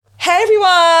Hey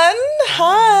everyone!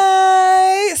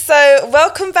 Hi! So,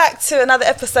 welcome back to another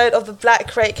episode of the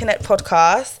Black Rate Connect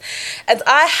podcast. And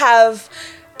I have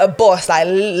a boss, like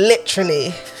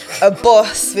literally a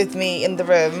boss with me in the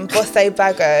room, Bose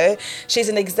Bago. She's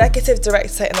an executive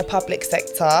director in the public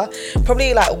sector,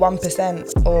 probably like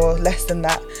 1% or less than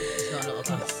that. It's not a lot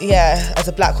of us. Yeah, as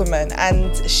a black woman.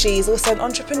 And she's also an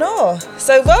entrepreneur.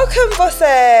 So, welcome, Bose!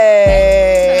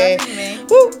 Thanks for having me.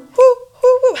 Woo, woo,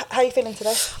 woo, woo. How are you feeling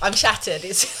today? I'm shattered.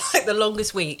 It's like the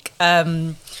longest week.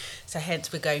 So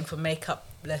hence we're going for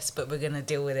makeupless, but we're going to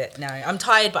deal with it now. I'm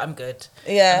tired, but I'm good.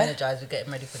 Yeah. I'm energized. We're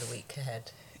getting ready for the week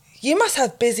ahead. You must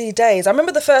have busy days. I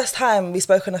remember the first time we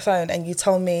spoke on the phone and you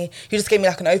told me, you just gave me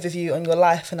like an overview on your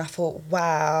life and I thought,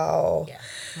 wow. Yeah.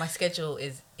 My schedule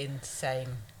is insane.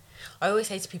 I always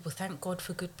say to people, thank God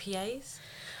for good PAs.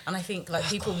 And I think like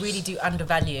people really do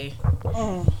undervalue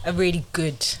a really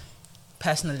good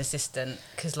personal assistant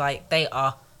because like they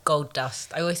are gold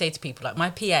dust. I always say to people like my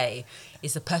PA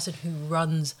is the person who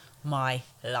runs my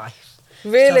life.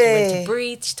 Really? She tells me when to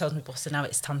breathe. She tells me, Bossa, now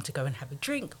it's time to go and have a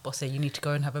drink. Bossa, you need to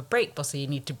go and have a break. Bossa, you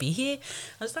need to be here.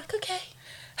 I was like, okay.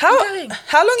 How long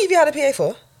have you had a PA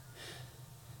for?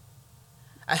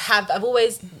 I've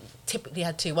always typically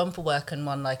had two, one for work and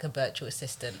one like a virtual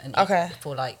assistant and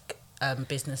for like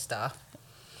business stuff.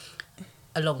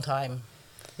 A long time.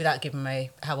 Without giving me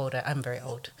how old I'm very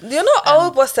old. You're not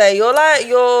old, Bosse. You're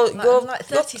I'm like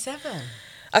 37.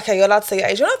 Okay, you're allowed to say your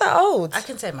age. You're not that old. I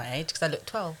can say my age because I look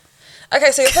 12.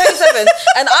 Okay, so you're 37,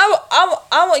 and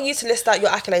I want you to list out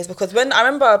your accolades because when I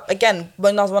remember again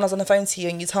when I was on the phone to you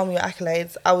and you told me your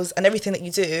accolades, and everything that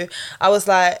you do, I was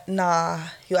like, nah,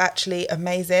 you're actually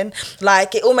amazing.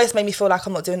 Like it almost made me feel like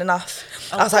I'm not doing enough.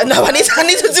 I was like, no, I need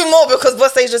to do more because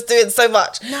Bosse's just doing so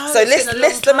much. No, so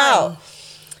list them out.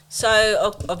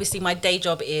 So obviously my day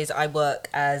job is I work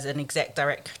as an exec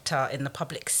director in the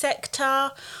public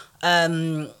sector.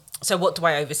 So what do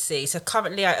I oversee? So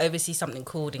currently I oversee something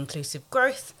called inclusive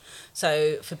growth.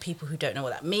 So for people who don't know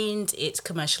what that means, it's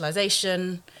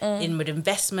commercialization, inward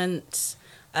investments,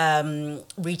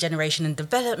 regeneration and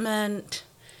development,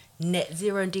 net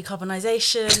zero and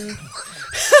decarbonisation,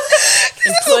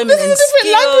 employment and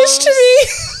skills. Language to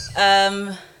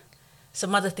me.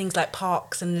 Some other things like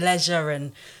parks and leisure,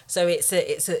 and so it's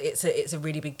a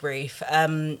really big brief.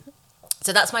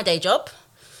 So that's my day job.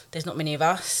 There's not many of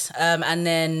us. And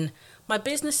then my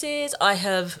businesses, I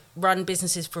have run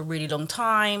businesses for a really long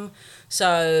time.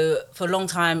 So for a long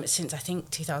time, since I think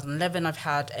 2011, I've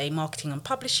had a marketing and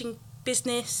publishing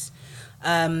business,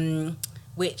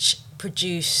 which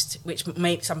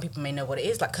some people may know what it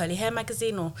is, like Curly Hair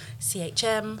Magazine or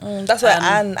CHM. That's where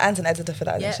Anne's an editor for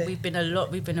that, yeah, isn't she?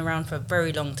 We've been around for a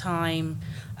very long time.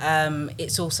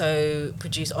 It's also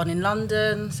produced on in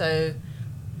London, so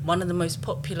one of the most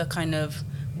popular kind of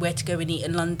where to go and eat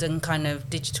in London kind of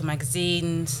digital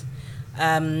magazines.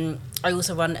 I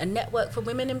also run a network for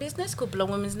women in business called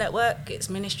Belong Women's Network. It's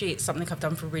ministry. It's something I've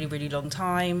done for a really, really long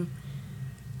time.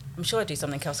 I'm sure I do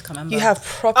something else, I can't remember. You have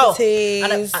properties.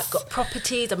 And I've got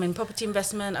properties. I'm in property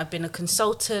investment. I've been a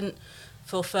consultant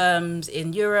for firms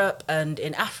in Europe and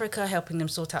in Africa, helping them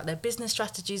sort out their business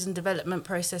strategies and development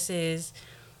processes.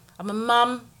 I'm a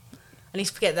mum. I need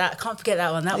to forget that. I can't forget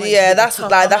that one. That one. Yeah, that's a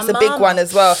big one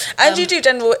as well. And you do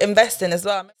general investing as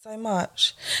well. So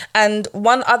much. And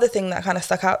one other thing that kind of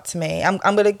stuck out to me, I'm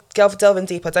going to delve in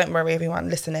deeper. Don't worry, everyone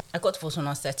listening. I got divorced when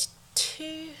I was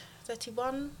 32,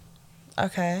 31.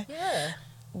 Okay. Yeah.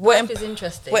 What Life is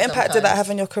interesting. What impact did that sometimes. have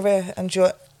on your career and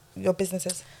your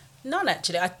businesses? None,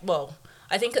 actually. I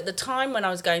think at the time when I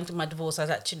was going through my divorce, I was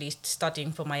actually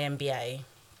studying for my MBA.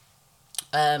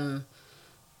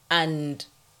 And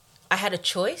I had a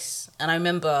choice, and I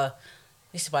remember,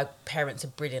 this is why parents are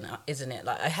brilliant, isn't it?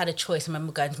 Like, I had a choice. I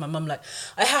remember going to my mum like,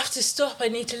 I have to stop. I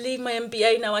need to leave my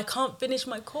MBA now. I can't finish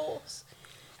my course.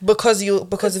 Because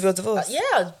of your divorce? Yeah,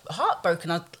 I was heartbroken.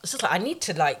 I was just like, I need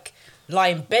to like lie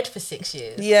in bed for 6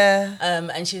 years. Yeah.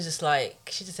 And she was just like,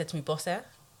 she just said to me, Bossa,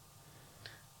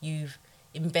 you've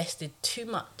invested too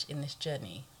much in this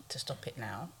journey to stop it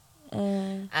now.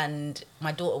 And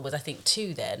my daughter was, I think,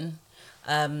 2 then.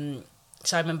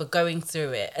 So I remember going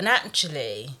through it. And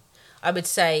actually, I would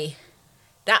say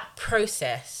that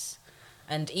process,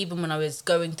 and even when I was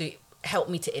going through, helped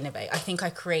me to innovate. I think I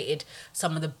created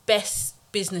some of the best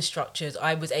business structures.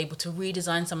 I was able to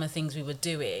redesign some of the things we were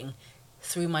doing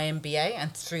through my MBA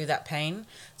and through that pain.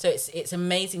 So it's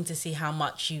amazing to see how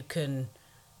much you can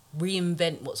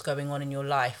reinvent what's going on in your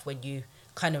life when you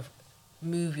kind of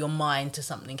move your mind to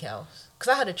something else.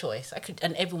 Because I had a choice. I could,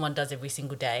 and everyone does every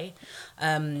single day.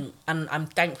 And I'm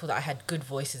thankful that I had good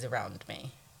voices around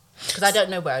me. Because I don't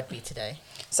know where I'd be today.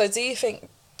 So do you think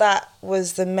that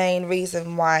was the main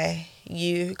reason why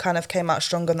you kind of came out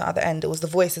stronger on the other end? It was the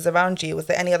voices around you. Was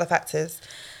there any other factors?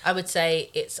 I would say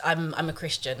I'm a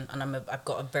Christian, and I've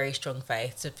got a very strong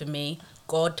faith. So for me,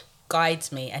 God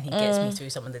guides me, and he gets me through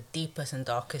some of the deepest and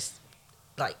darkest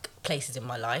like places in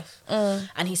my life.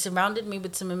 And he surrounded me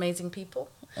with some amazing people.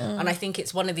 And I think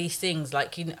it's one of these things,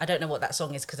 like, you know, I don't know what that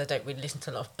song is because I don't really listen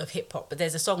to a lot of hip hop, but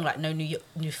there's a song like No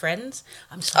New Friends.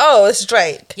 I'm sorry. Oh, it's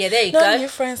Drake. Yeah, there you no go. No new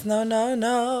friends,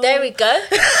 no. There we go.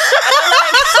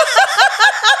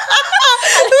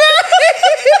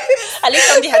 At least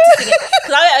somebody had to sing it.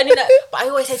 Because I only know, but I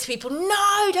always say to people,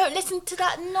 no, don't listen to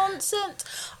that nonsense.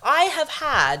 I have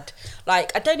had,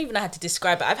 like, I don't even know how to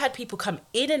describe it. I've had people come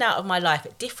in and out of my life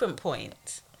at different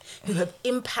points who have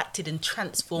impacted and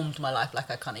transformed my life like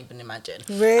I can't even imagine.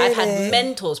 Really? I've had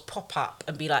mentors pop up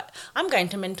and be like, I'm going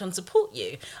to mentor and support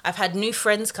you. I've had new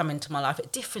friends come into my life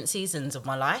at different seasons of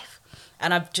my life.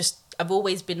 And I've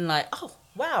always been like, oh,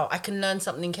 wow, I can learn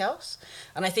something else.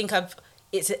 And I think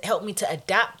it's helped me to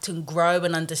adapt and grow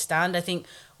and understand. I think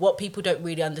what people don't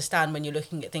really understand when you're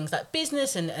looking at things like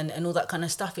business and all that kind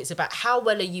of stuff, it's about how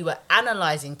well are you at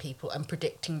analysing people and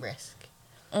predicting risk.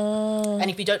 And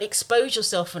if you don't expose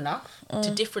yourself enough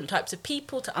to different types of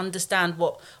people to understand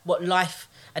what life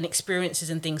and experiences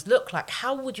and things look like,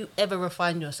 how would you ever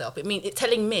refine yourself? It's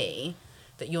telling me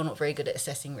that you're not very good at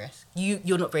assessing risk.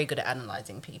 You're not very good at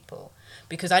analysing people,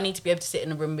 because I need to be able to sit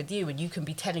in a room with you and you can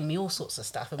be telling me all sorts of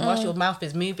stuff. And whilst your mouth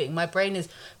is moving, my brain is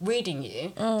reading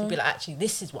you to be like, actually,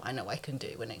 this is what I know I can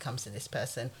do when it comes to this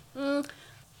person.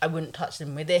 I wouldn't touch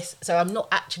them with this. So I'm not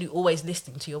actually always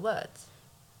listening to your words.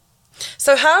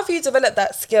 So how have you developed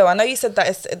that skill? I know you said that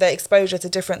it's the exposure to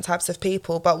different types of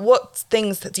people, but what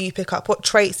things do you pick up? What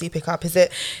traits do you pick up? Is it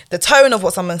the tone of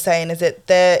what someone's saying? Is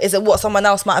it what someone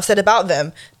else might have said about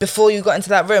them before you got into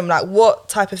that room? Like, what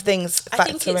type of things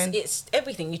factor in? It's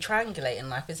everything. You triangulate in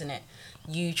life, isn't it?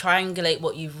 You triangulate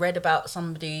what you've read about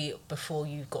somebody before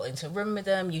you got into a room with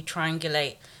them. You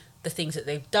triangulate the things that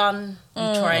they've done. You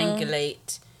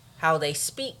triangulate how they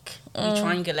speak. You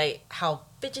triangulate how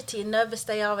fidgety and nervous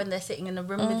they are when they're sitting in a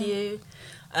room with you,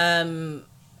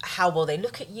 how well they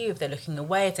look at you, if they're looking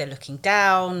away, if they're looking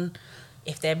down,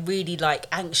 if they're really like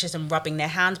anxious and rubbing their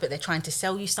hands but they're trying to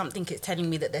sell you something. It's telling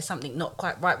me that there's something not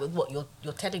quite right with what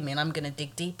you're telling me, and I'm going to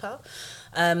dig deeper.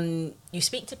 You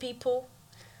speak to people,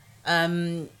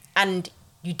 and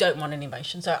you don't want an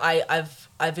emotion. So I've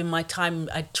in my time,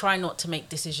 I try not to make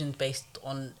decisions based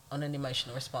on an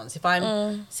emotional response. If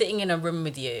I'm sitting in a room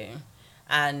with you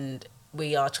and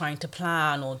we are trying to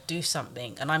plan or do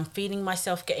something and I'm feeling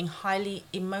myself getting highly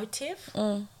emotive,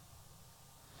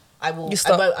 I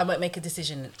won't make a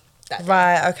decision that day.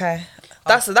 Right, okay.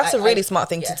 That's a really smart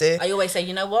thing to do. I always say,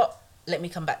 you know what? Let me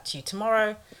come back to you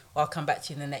tomorrow, or I'll come back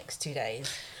to you in the next 2 days.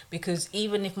 Because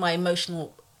even if my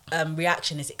emotional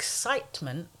reaction is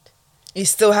excitement, you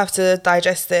still have to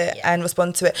digest it and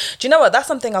respond to it. Do you know what? That's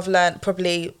something I've learned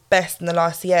probably best in the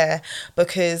last year,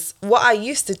 because what I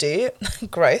used to do,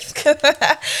 growth,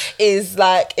 is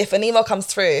like if an email comes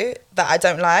through that I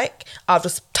don't like, I'll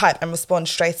just type and respond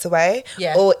straight away.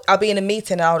 Yeah. Or I'll be in a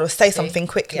meeting and I'll just say something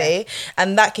quickly. Yeah.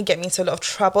 And that can get me into a lot of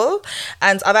trouble.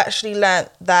 And I've actually learned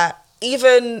that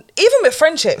even with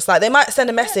friendships, like they might send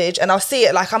a message and I'll see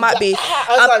it, like I might be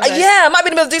I might be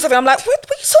in the middle of doing something, I'm like, what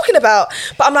are you talking about?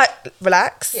 But I'm like,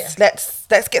 relax, let's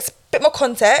get a bit more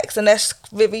context and let's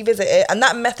revisit it. And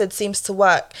that method seems to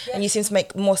work, and you seem to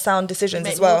make more sound decisions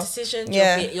as well. More decisions.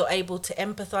 You're able to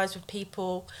empathize with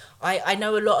people. I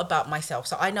know a lot about myself,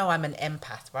 so I know I'm an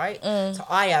empath, right? So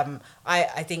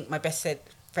I think my best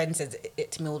friend says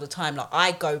it to me all the time, like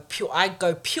I go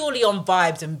purely on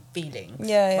vibes and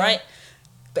feelings, right?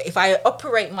 But if I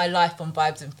operate my life on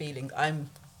vibes and feelings, I'm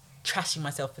trashing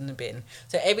myself in the bin.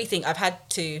 So everything I've had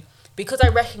to, because I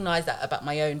recognize that about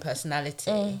my own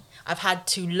personality, I've had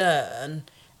to learn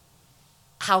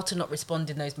how to not respond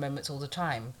in those moments all the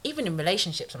time. Even in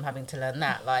relationships, I'm having to learn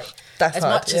that. Like, that's as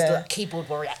hard, much as the keyboard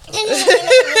warrior,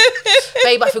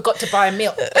 babe, I forgot to buy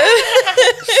milk.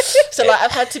 So like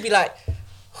I've had to be like,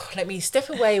 let me step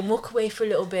away and walk away for a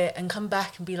little bit and come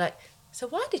back and be like, so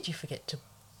why did you forget to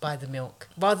buy the milk?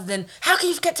 Rather than, how can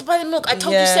you forget to buy the milk? I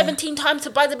told you 17 times to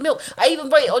buy the milk. I even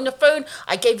wrote it on your phone.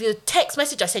 I gave you a text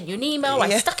message. I sent you an email. I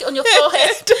stuck it on your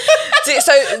forehead.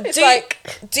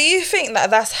 Do you think that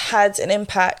that's had an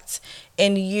impact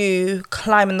in you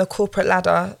climbing the corporate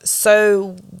ladder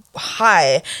so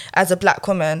high as a black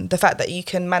woman, the fact that you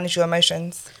can manage your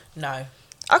emotions? No.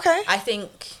 Okay. I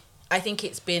think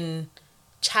it's been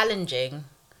challenging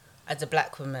as a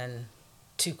black woman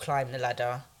to climb the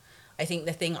ladder. I think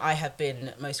the thing I have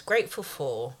been most grateful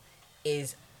for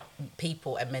is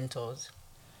people and mentors.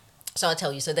 So I'll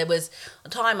tell you. So there was a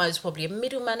time I was probably a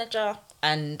middle manager,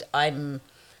 and I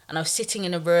was sitting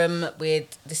in a room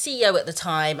with the CEO at the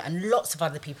time and lots of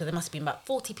other people. There must have been about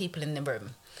 40 people in the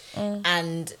room.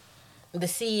 And the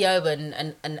CEO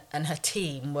and her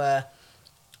team were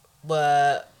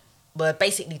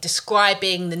basically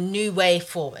describing the new way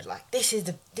forward. Like, this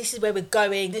is where we're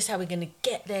going, this is how we're going to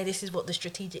get there, this is what the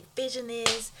strategic vision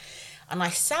is. And I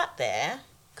sat there,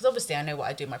 because obviously I know what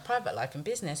I do in my private life and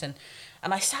business, and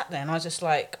I sat there and I was just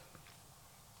like,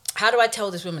 how do I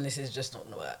tell this woman this is just not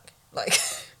going to work? Like,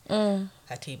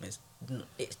 her team is,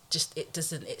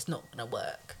 it's not going to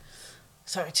work.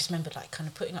 So I just remembered, like, kind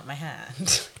of putting up my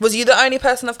hand. Was you the only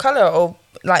person of colour, or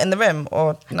like in the room,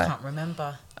 or no? I can't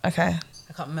remember. Okay.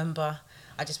 I can't remember.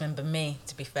 I just remember me,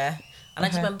 to be fair. And I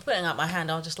just remember putting up my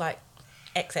hand. I was just like,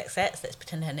 XXX, let's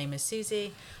pretend her name is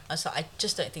Susie. I was like, I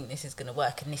just don't think this is going to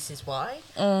work, and this is why.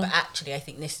 But actually, I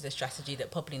think this is a strategy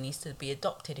that probably needs to be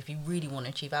adopted if you really want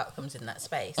to achieve outcomes in that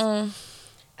space. And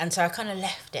so I kind of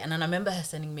left it. And then I remember her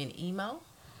sending me an email.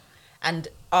 And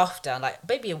after, like,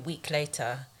 maybe a week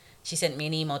later, she sent me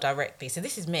an email directly. So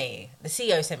this is me. The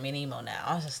CEO sent me an email now.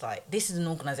 I was just like, this is an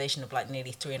organisation of like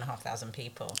nearly 3,500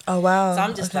 people. Oh, wow. So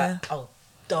I'm just like, oh,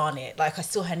 darn it. Like, I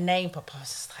saw her name pop up. I was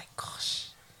just like, gosh,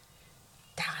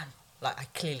 damn. Like, I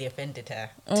clearly offended her.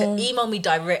 To email me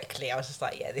directly, I was just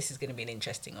like, yeah, this is going to be an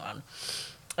interesting one.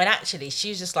 And actually, she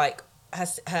was just like,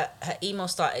 her email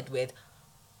started with,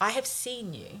 I have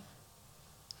seen you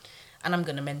and I'm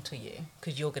going to mentor you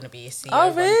because you're going to be a CEO.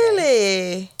 Oh,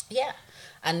 really? Yeah.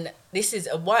 And this is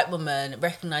a white woman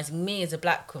recognising me as a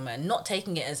black woman, not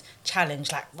taking it as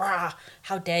challenge, like, rah,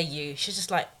 how dare you. She's just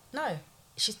like, no.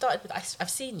 She started with, I've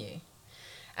seen you.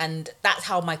 And that's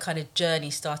how my kind of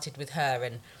journey started with her.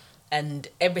 And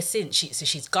ever since,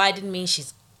 she's guided me,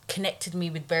 she's connected me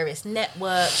with various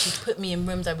networks, she's put me in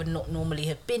rooms I would not normally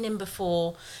have been in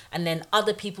before. And then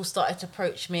other people started to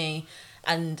approach me,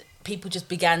 and people just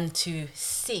began to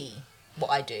see what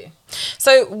I do.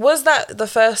 So was that the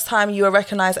first time you were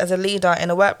recognised as a leader in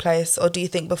a workplace, or do you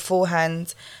think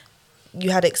beforehand you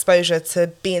had exposure to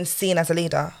being seen as a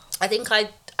leader? I think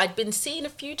I'd been seen a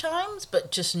few times, but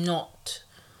just not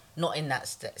in that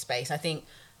space. I think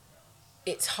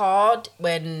it's hard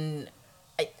when...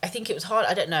 I think it was hard,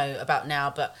 I don't know about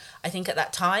now, but I think at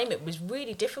that time it was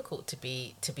really difficult to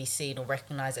be seen or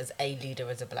recognised as a leader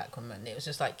as a black woman. It was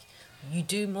just like, you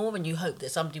do more and you hope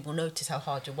that somebody will notice how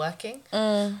hard you're working.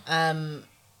 But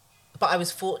I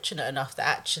was fortunate enough that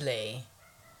actually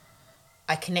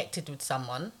I connected with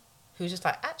someone who was just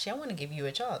like, actually, I want to give you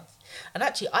a chance. And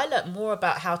actually, I learnt more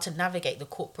about how to navigate the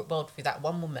corporate world through that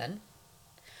one woman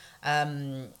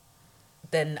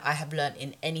than I have learnt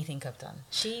in anything I've done.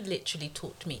 She literally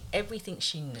taught me everything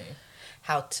she knew.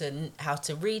 How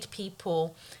to read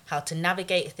people, how to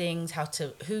navigate things,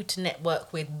 who to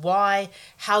network with, why,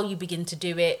 how you begin to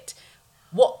do it,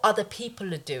 what other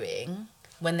people are doing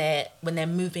when they're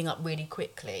moving up really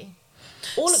quickly.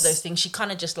 All of those things, she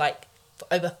kind of just like, for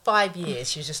over 5 years,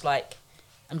 she was just like,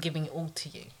 I'm giving it all to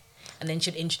you. And then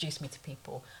she'd introduce me to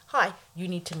people. Hi, you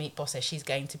need to meet Bose. She's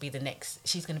going to be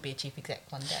a chief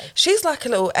exec one day. She's like a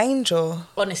little angel.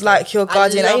 Honestly. Like your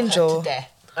guardian I love angel. her to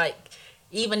death. Like,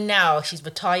 even now, she's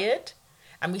retired,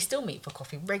 and we still meet for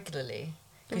coffee regularly.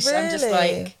 Really? I'm just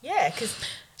like, yeah, because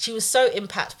she was so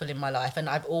impactful in my life, and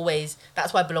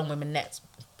that's why Belong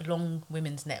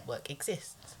Women's Network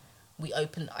exists.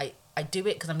 I do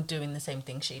it because I'm doing the same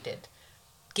thing she did.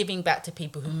 Giving back to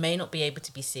people who may not be able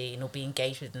to be seen or be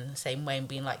engaged with in the same way, and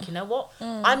being like, you know what?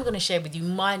 I'm going to share with you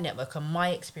my network and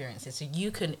my experiences so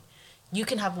you can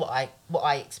have what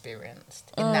I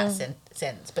experienced in that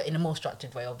sense, but in a more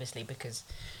structured way, obviously, because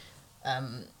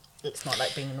it's not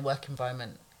like being in a work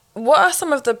environment. What are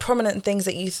some of the prominent things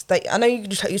that I know you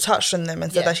touched on them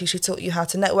and said that she taught you how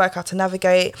to network, how to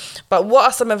navigate, but what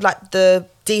are some of like the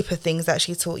deeper things that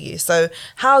she taught you? So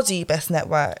how do you best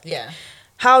network? Yeah.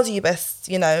 How do you best,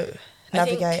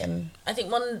 navigate? I think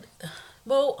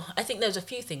there's a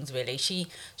few things really. She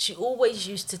always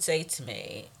used to say to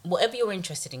me, whatever you're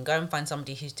interested in, go and find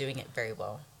somebody who's doing it very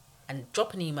well. And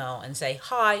drop an email and say,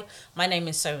 hi, my name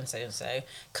is so-and-so and so.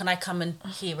 Can I come and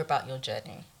hear about your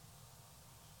journey?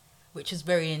 Which was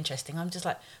very interesting. I'm just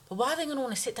like, but why are they going to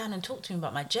want to sit down and talk to me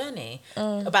about my journey,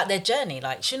 about their journey?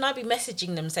 Like, shouldn't I be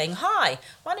messaging them saying, hi,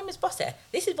 my name is Bose.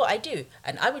 This is what I do.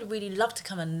 And I would really love to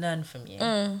come and learn from you.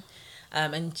 And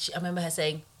I remember her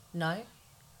saying, no,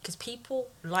 because people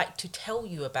like to tell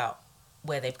you about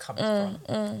where they've come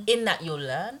from. In that you'll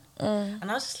learn.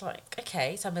 And I was just like,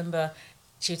 okay. So I remember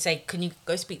she would say, can you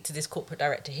go speak to this corporate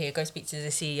director here? Go speak to the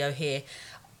CEO here.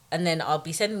 and then I'll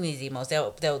be sending these emails.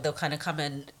 They'll kind of come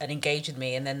and engage with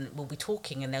me, and then we'll be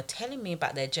talking, and they're telling me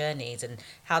about their journeys and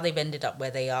how they've ended up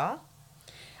where they are.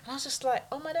 And I was just like,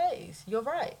 oh my days, you're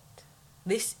right.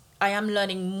 I am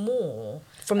learning more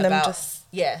from them, just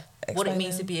what it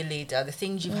means to be a leader, the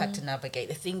things you've had to navigate,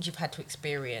 the things you've had to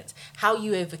experience, how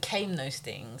you overcame those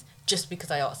things just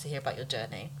because I asked to hear about your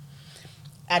journey.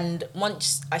 And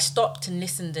once I stopped and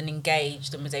listened and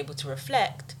engaged and was able to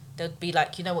reflect, they'd be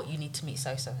like, you know what, you need to meet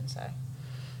so-and-so.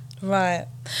 Right.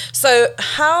 So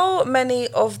how many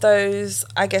of those,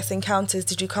 I guess, encounters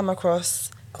did you come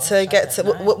across to get to...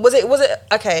 Was it...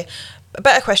 Okay, a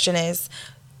better question is,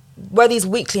 were these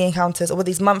weekly encounters or were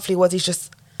these monthly? Was these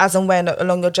just as and when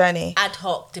along your journey? Ad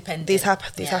hoc, depending. These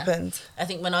happened. I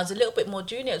think when I was a little bit more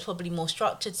junior, it was probably more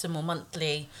structured, so more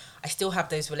monthly. I still have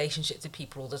those relationships with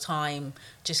people all the time,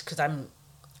 just because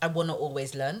I want to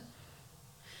always learn.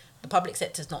 The public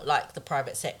sector is not like the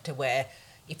private sector, where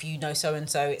if you know so and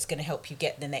so, it's going to help you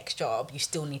get the next job. You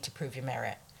still need to prove your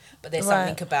merit. But there's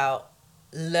something about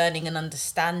learning and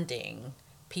understanding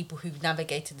people who've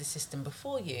navigated the system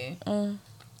before you.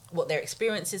 What their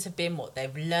experiences have been, what their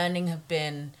learning have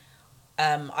been.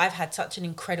 I've had such an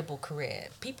incredible career.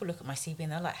 People look at my CV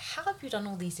and they're like, how have you done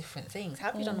all these different things?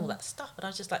 How have you done all that stuff? And I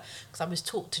was just like, because I was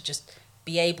taught to just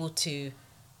be able to,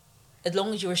 as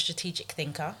long as you're a strategic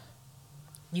thinker,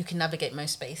 you can navigate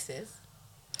most spaces.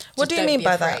 What do you mean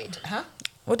by that? Huh?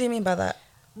 What do you mean by that?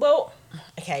 Well,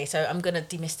 okay, so I'm going to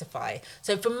demystify.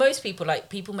 So for most people, like,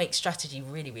 people make strategy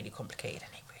really, really complicated,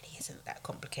 and it really isn't that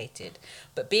complicated.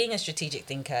 But being a strategic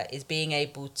thinker is being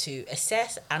able to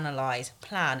assess, analyze,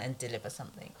 plan, and deliver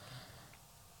something.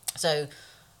 So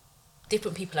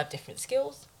different people have different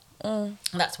skills. And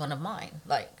that's one of mine.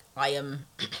 Like,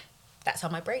 that's how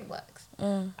my brain works.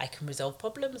 I can resolve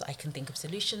problems, I can think of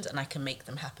solutions, and I can make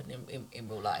them happen in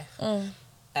real life.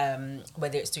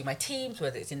 Whether it's through my teams,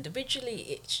 whether it's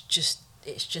individually, it's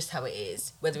just how it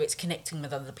is. Whether it's connecting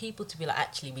with other people to be like,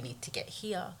 actually, we need to get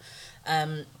here.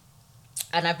 And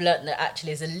I've learned that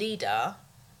actually as a leader,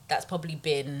 that's probably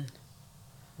been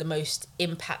the most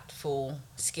impactful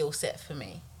skill set for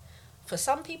me. For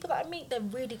some people that I meet, they're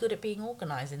really good at being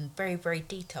organised and very, very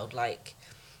detailed. Like,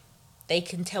 they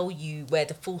can tell you where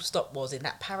the full stop was in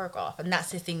that paragraph. And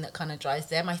that's the thing that kind of drives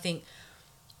them. I think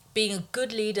being a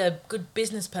good leader, good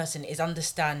business person is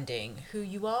understanding who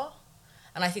you are.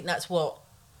 And I think that's what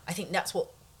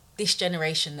this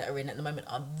generation that are in at the moment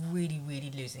are really,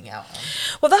 really losing out on.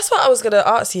 Well, that's what I was going to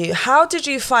ask you. How did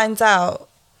you find out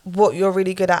what you're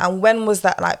really good at, and when was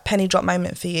that like penny drop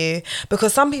moment for you?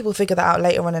 Because some people figure that out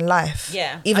later on in life.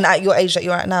 Yeah. Even at your age that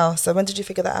you're at now. So when did you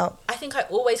figure that out? I think I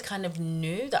always kind of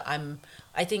knew that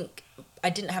I think I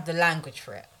didn't have the language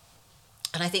for it.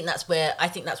 And I think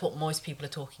that's what most people are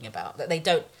talking about, that they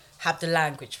don't have the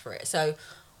language for it. So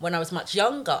when I was much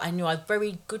younger, I knew I was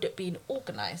very good at being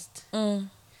organised.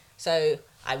 So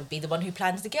I would be the one who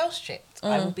plans the girls' trip.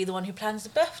 I would be the one who plans the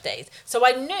birthdays. So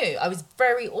I knew I was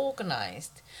very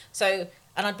organised. So,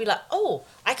 and I'd be like, oh,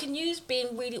 I can use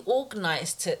being really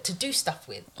organised to do stuff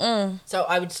with. So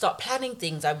I would start planning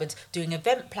things. I was doing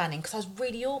event planning because I was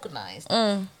really organised.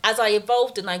 As I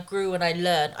evolved and I grew and I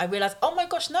learned, I realised, oh my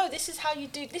gosh, no, this is how you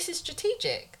do, this is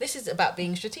strategic. This is about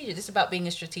being strategic. This is about being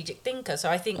a strategic thinker. So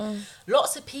I think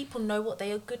lots of people know what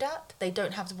they are good at. They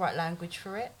don't have the right language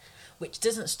for it, which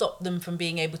doesn't stop them from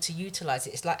being able to utilise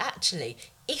it. It's like, actually,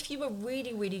 if you were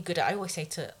really, really good at, I always say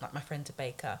to like my friend's a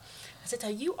baker, I said to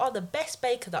her, you are the best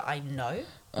baker that I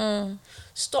know.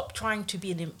 Stop trying to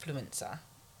be an influencer.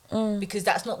 Because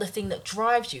that's not the thing that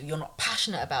drives you. You're not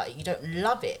passionate about it. You don't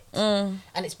love it. And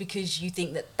it's because you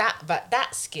think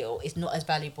that skill is not as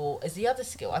valuable as the other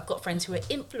skill. I've got friends who are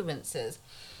influencers.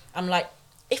 I'm like,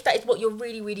 if that is what you're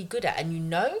really, really good at and you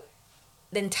know,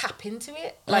 then tap into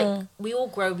it. Like, we all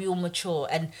grow, we all mature.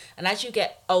 And as you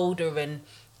get older and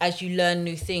as you learn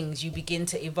new things, you begin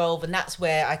to evolve. And that's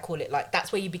where I call it, like,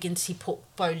 that's where you begin to see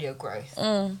portfolio growth.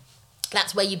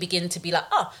 That's where you begin to be like,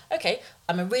 oh, okay,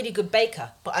 I'm a really good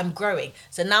baker, but I'm growing.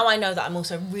 So now I know that I'm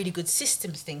also a really good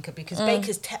systems thinker, because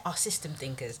bakers are system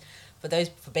thinkers.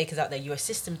 For bakers out there, you're a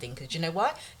system thinker. Do you know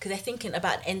why? Because they're thinking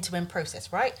about an end-to-end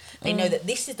process, right? They know that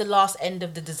this is the last end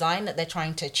of the design that they're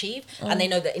trying to achieve. And they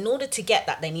know that in order to get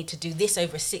that, they need to do this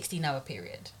over a 16-hour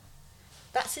period.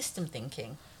 That's system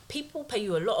thinking. People pay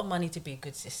you a lot of money to be a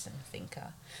good system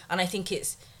thinker. And I think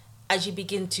it's, as you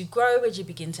begin to grow, as you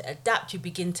begin to adapt, you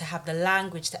begin to have the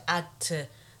language to add to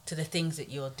the things that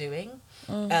you're doing.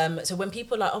 So when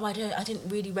people are like, oh, I didn't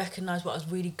really recognise what I was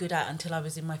really good at until I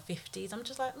was in my 50s, I'm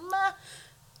just like, nah.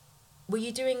 were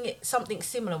you doing something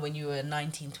similar when you were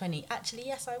 19, 20? Actually,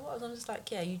 yes, I was. I'm just like,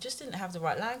 yeah, you just didn't have the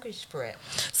right language for it.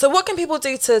 So what can people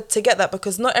do to get that?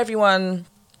 Because not everyone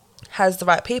has the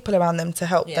right people around them to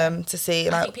help them to see.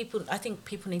 I think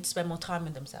people need to spend more time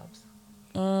with themselves.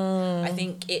 I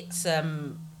think it's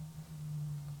so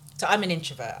I'm an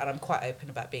introvert, and I'm quite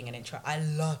open about being an introvert. I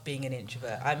love being an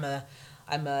introvert. I've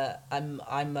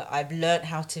learned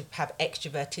how to have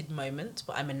extroverted moments,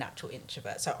 but I'm a natural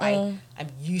introvert. So I'm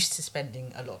used to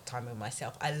spending a lot of time with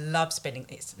myself. I love spending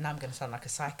it. Now I'm going to sound like a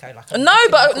psycho. Like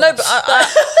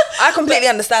I completely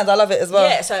understand. I love it as well.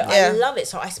 Yeah, so I love it.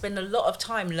 So I spend a lot of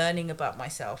time learning about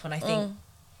myself, and I think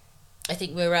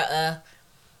we're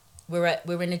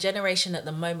in a generation at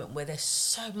the moment where there's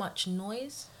so much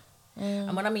noise.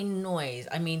 And when I mean noise,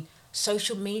 I mean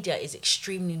social media is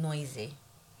extremely noisy.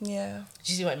 Yeah.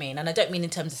 Do you see what I mean? And I don't mean in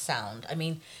terms of sound. I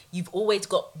mean, you've always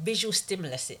got visual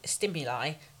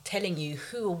stimuli telling you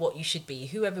who or what you should be,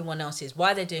 who everyone else is,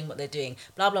 why they're doing what they're doing,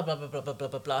 blah, blah, blah, blah, blah, blah, blah,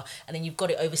 blah, blah. And then you've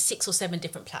got it over 6 or 7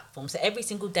 different platforms. So every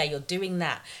single day you're doing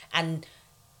that, and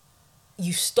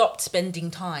you stopped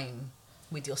spending time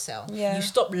with yourself. Yeah. You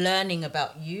stop learning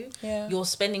about you. Yeah. You're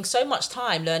spending so much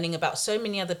time learning about so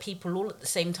many other people all at the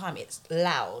same time. It's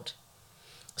loud.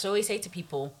 So I always say to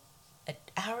people, an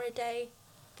hour a day,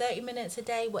 30 minutes a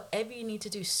day, whatever you need to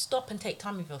do, stop and take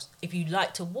time with yourself. If you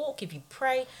like to walk, if you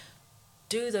pray,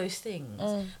 do those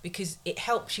things, because it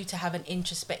helps you to have an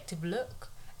introspective look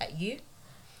at you.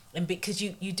 And because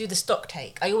you do the stock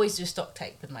take. I always do a stock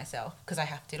take with myself because I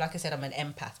have to. Like I said, I'm an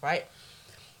empath, right?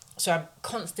 So I'm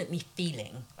constantly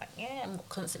feeling, I'm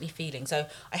constantly feeling. So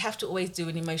I have to always do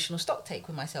an emotional stock take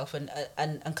with myself, and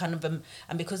kind of and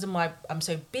because of I'm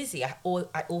so busy, I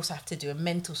also have to do a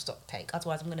mental stock take.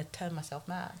 Otherwise, I'm going to turn myself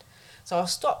mad. So I'll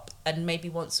stop, and maybe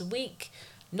once a week,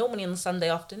 normally on a Sunday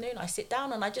afternoon, I sit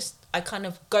down and I kind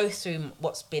of go through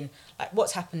what's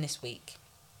happened this week.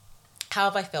 How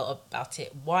have I felt about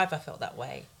it? Why have I felt that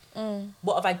way?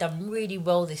 What have I done really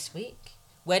well this week?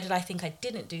 Where did I think I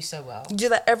didn't do so well? You do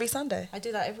that every Sunday? I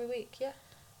do that every week, yeah.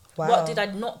 Wow. What did I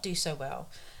not do so well?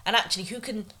 And actually,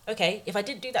 if I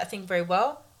didn't do that thing very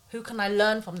well, who can I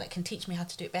learn from that can teach me how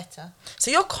to do it better?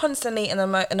 So you're constantly in a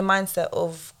mindset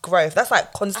of growth. That's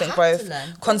like constant growth,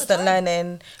 constant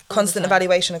learning, constant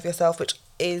evaluation of yourself, which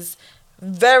is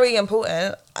very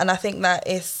important. And I think that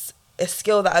is a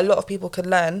skill that a lot of people could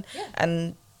learn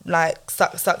and like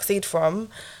succeed from. You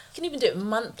can even do it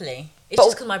monthly. It's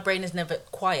just because my brain is never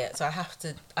quiet, so I have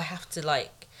to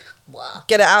like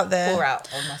get it out there, pour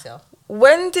out on myself.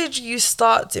 When did you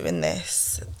start doing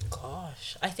this?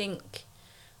 Gosh, I think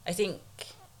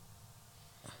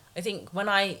when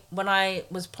I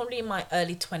was probably in my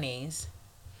early 20s,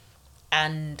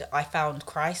 and I found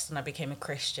Christ and I became a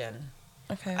Christian.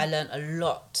 Okay. I learned a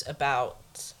lot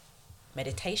about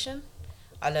meditation.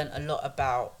 I learned a lot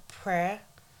about prayer,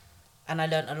 and I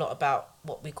learned a lot about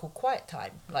what we call quiet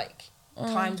time, like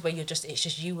times where it's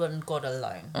just you and God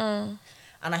alone. And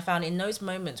I found in those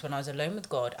moments when I was alone with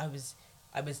God, I was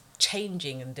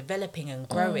changing and developing and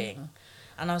growing.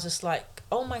 And I was just like,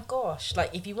 oh my gosh,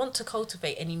 like if you want to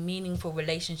cultivate any meaningful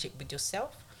relationship with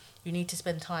yourself, you need to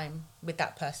spend time with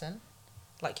that person,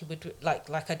 like you would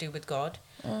like I do with God.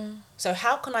 So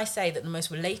how can I say that the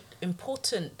most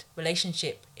important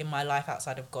relationship in my life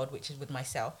outside of God, which is with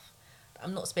myself,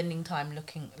 I'm not spending time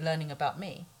learning about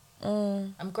me?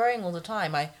 I'm growing all the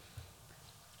time. I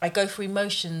go through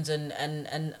emotions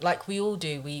and like we all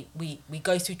do, we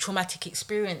go through traumatic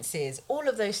experiences, all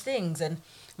of those things. And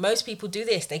most people do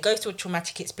this. They go through a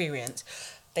traumatic experience,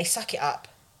 they suck it up.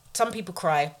 Some people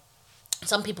cry,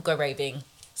 some people go raving,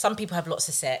 some people have lots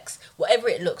of sex, whatever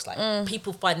it looks like.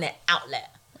 People find their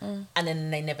outlet and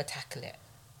then they never tackle it.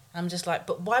 I'm just like,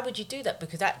 but why would you do that?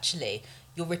 Because actually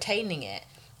you're retaining it,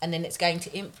 and then it's going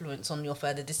to influence on your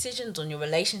further decisions, on your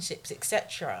relationships,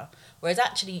 etc. Whereas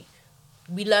actually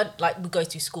we learn, like we go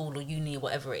through school or uni or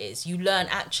whatever it is, you learn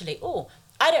actually,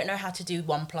 I don't know how to do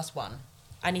 1 + 1.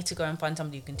 I need to go and find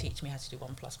somebody who can teach me how to do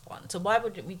 1 + 1. So why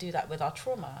wouldn't we do that with our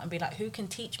trauma and be like, who can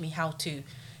teach me how to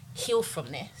heal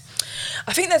from this?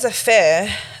 I think there's a fear,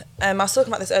 I was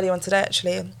talking about this earlier on today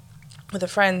actually with a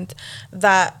friend,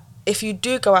 that if you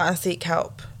do go out and seek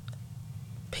help,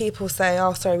 people say,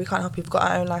 oh sorry, we can't help you, we've got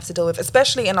our own life to deal with,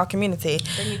 especially in our community.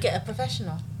 Then you get a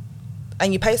professional.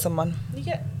 And you pay someone. You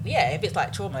get, if it's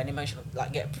like trauma and emotional,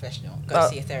 like get a professional, go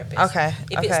see a therapist. Okay.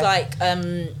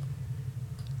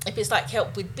 If it's like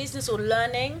help with business or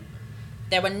learning,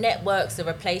 there are networks, there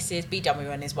are places.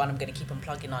 BWN is one. I'm going to keep on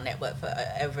plugging our network for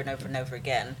over and over and over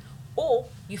again. Or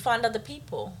you find other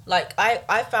people. Like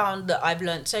I found that I've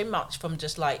learned so much from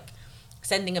just like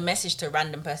sending a message to a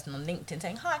random person on LinkedIn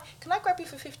saying, hi, can I grab you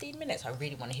for 15 minutes? I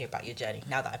really want to hear about your journey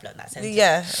now that I've learned that sentence.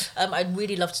 Yeah. I'd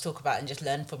really love to talk about and just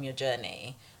learn from your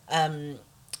journey. And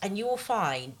you will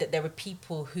find that there are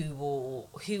people who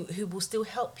will still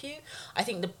help you. I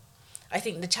think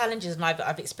the challenges, and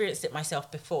I've experienced it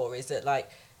myself before, is that like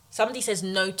somebody says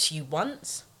no to you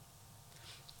once,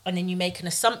 and then you make an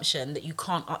assumption that you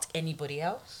can't ask anybody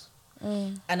else.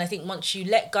 And I think once you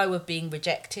let go of being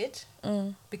rejected,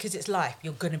 because it's life,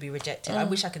 you're going to be rejected. I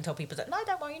wish I can tell people that, no,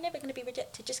 don't worry, you're never going to be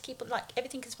rejected. Just keep on, like,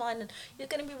 everything is fine, and you're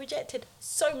going to be rejected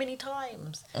so many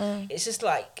times. It's just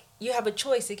like, you have a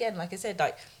choice again, like I said,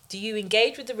 like, do you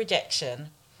engage with the rejection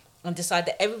and decide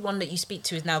that everyone that you speak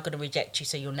to is now going to reject you,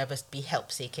 so you'll never be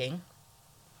help seeking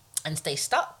and stay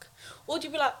stuck? Or do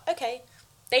you be like, okay,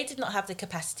 they did not have the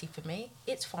capacity for me.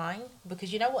 It's fine,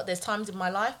 because you know what? There's times in my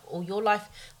life or your life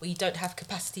where you don't have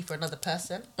capacity for another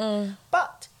person.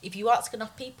 But if you ask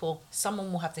enough people, someone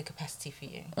will have the capacity for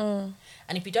you.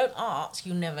 And if you don't ask,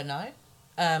 you'll never know.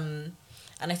 And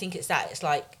I think it's that. It's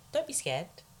like, don't be scared.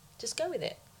 Just go with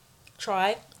it.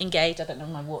 Try, engage. I don't know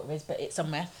where my water is, but it's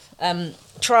somewhere.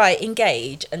 Try,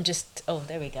 engage, and just... Oh,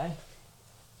 there we go.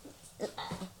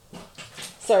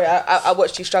 Sorry, I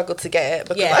watched you struggle to get it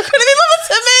because Yeah. I couldn't be bothered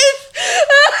to move.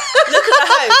 Look at her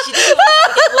home. She didn't want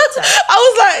to get water. I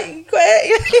was like,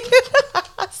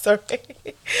 quit.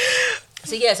 Sorry.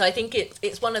 So yeah, so I think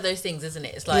it's one of those things, isn't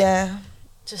it? It's like,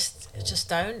 just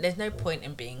don't. There's no point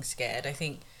in being scared. I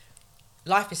think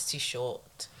life is too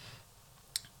short.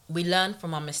 We learn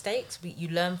from our mistakes. You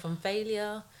learn from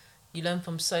failure. You learn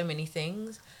from so many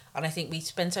things. And I think we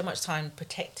spend so much time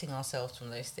protecting ourselves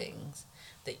from those things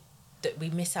that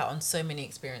we miss out on so many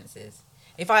experiences.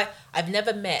 I've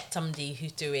never met somebody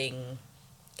who's doing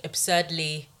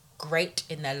absurdly great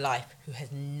in their life who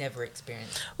has never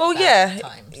experienced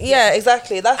times. Yeah,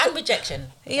 exactly. And rejection.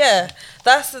 Yeah,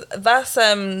 that's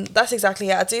exactly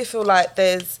it. I do feel like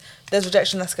there's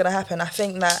rejection that's going to happen. I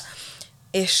think that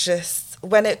it's just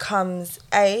when it comes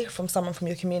from someone from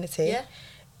your community,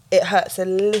 it hurts a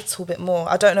little bit more.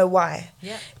 I don't know why,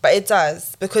 but it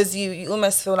does, because you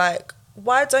almost feel like,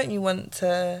 why don't you want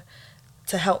to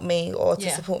help me or to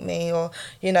support me, or,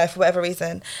 you know, for whatever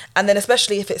reason. And then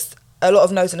especially if it's a lot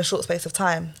of no's in a short space of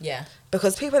time. Yeah.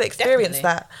 Because people experience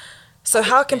that. So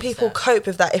how can people cope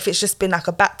with that if it's just been like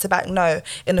a back-to-back no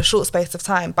in a short space of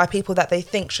time by people that they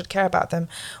think should care about them?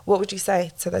 What would you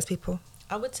say to those people?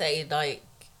 I would say, like,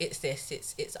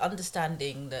 it's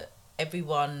understanding that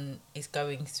everyone is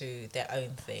going through their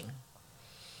own thing.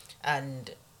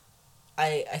 And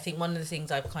I think one of the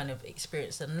things I've kind of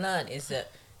experienced and learned is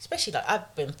that, especially like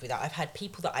I've been through that, I've had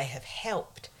people that I have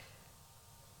helped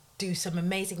do some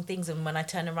amazing things, and when I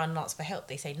turn around and ask for help,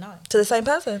 they say no. To the same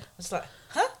person? It's like,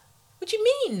 huh? What do you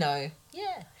mean no?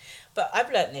 Yeah. But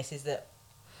I've learned this, is that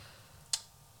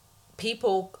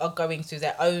people are going through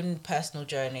their own personal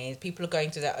journeys. People are going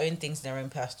through their own things in their own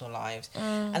personal lives.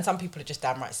 And some people are just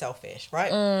downright selfish, right?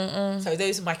 So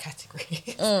those are my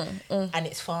categories. And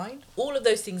it's fine. All of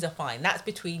those things are fine. That's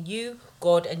between you,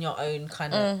 God, and your own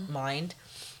kind of mind.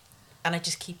 And I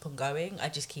just keep on going. I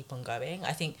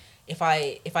think if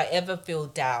I ever feel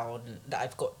down that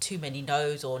I've got too many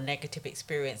no's or negative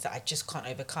experience that I just can't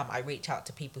overcome, I reach out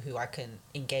to people who I can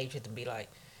engage with and be like,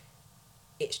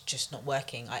 it's just not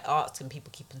working. I ask and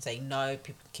people keep on saying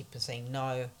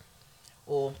no,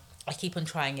 or I keep on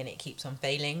trying and it keeps on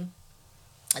failing.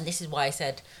 And this is why I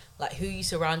said, like, who you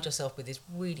surround yourself with is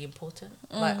really important.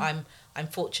 Like, I'm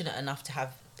fortunate enough to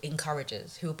have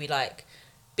encouragers who will be like,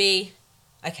 B,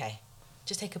 okay,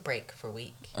 just take a break for a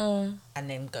week and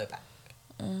then go back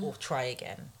or try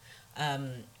again.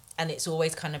 And it's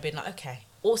always kind of been like, okay.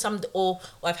 Or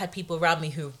I've had people around me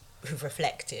who've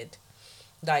reflected,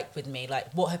 like with me,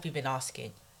 like, what have you been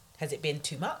asking? Has it been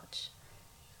too much?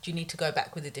 Do you need to go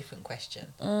back with a different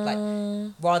question? Like,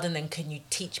 rather than, can you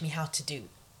teach me how to do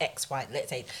X, Y, let's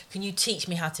say, can you teach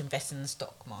me how to invest in the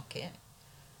stock market?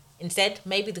 Instead,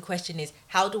 maybe the question is,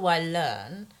 how do I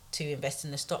learn to invest in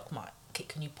the stock market?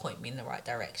 Can you point me in the right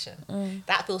direction?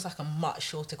 That feels like a much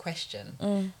shorter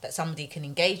question that somebody can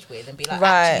engage with and be like,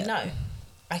 actually, no,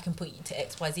 I can put you to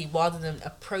X, Y, Z, rather than a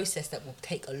process that will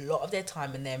take a lot of their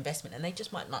time and their investment, and they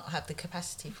just might not have the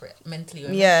capacity for it mentally or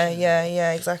emotionally.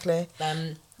 Yeah, exactly.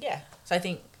 So I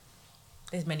think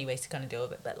there's many ways to kind of deal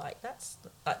with it, but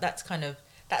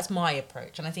that's my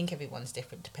approach, and I think everyone's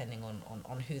different depending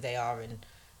on who they are and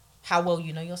how well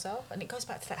you know yourself. And it goes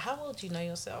back to that, how well do you know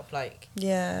yourself? Like,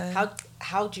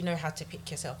 how do you know how to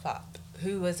pick yourself up?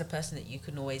 Who is a person that you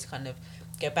can always kind of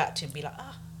go back to and be like,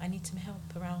 I need some help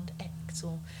around X,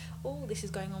 or this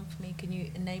is going on for me, can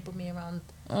you enable me around?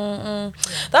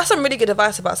 That's some really good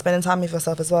advice about spending time with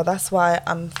yourself as well. That's why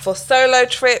I'm for solo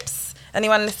trips.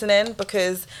 Anyone listening,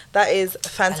 because that is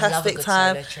fantastic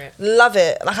time. Solo trip. Love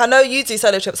it. Like, I know you do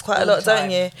solo trips quite All a lot, the time.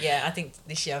 don't you? Yeah, I think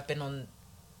this year I've been on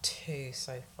 2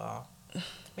 so far,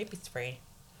 maybe 3.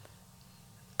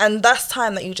 And that's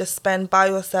time that you just spend by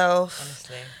yourself.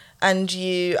 Honestly. And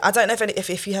I don't know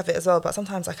if you have it as well, but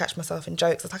sometimes I catch myself in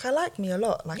jokes. It's like, I like me a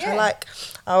lot. Like,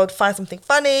 I would find something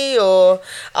funny, or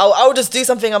I'll just do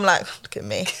something. I'm like, look at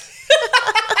me.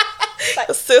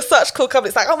 Like, still such cool company.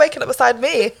 It's like, I'm waking up beside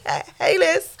me. Hey,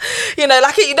 Liz. You know,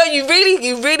 like, you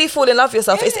really fall in love with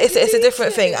yourself. Yeah, It's a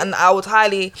different thing. And I would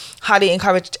highly, highly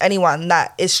encourage anyone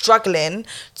that is struggling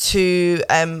to,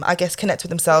 I guess, connect with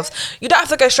themselves. You don't have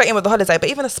to go straight in with a holiday, but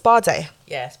even a spa day.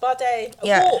 Yeah, spa day. A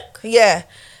walk. Yeah.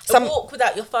 A walk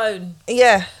without your phone.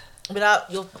 Yeah. Without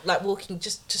your, like, walking,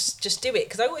 just do it.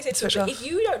 Because I always say to people, if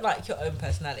you don't like your own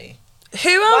personality,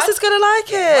 who else is going to like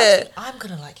it? I'm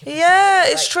going to like it. Yeah,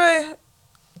 it's true.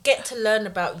 Get to learn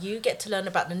about you, get to learn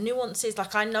about the nuances.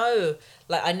 Like, I know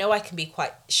I can be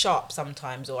quite sharp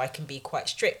sometimes, or I can be quite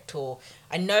strict, or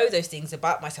I know those things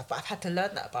about myself, but I've had to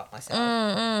learn that about myself.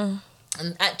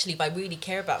 And actually, if I really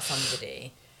care about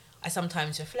somebody, I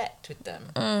sometimes reflect with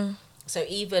them. So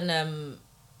even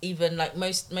like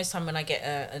most time when I get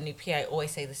a new PA, I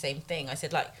always say the same thing. I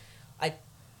said, like,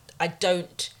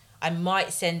 I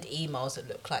might send emails that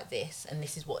look like this, and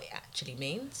this is what it actually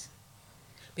means.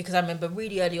 Because I remember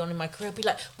really early on in my career, I'd be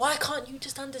like, why can't you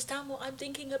just understand what I'm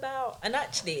thinking about? And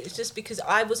actually, it's just because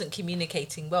I wasn't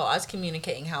communicating well. I was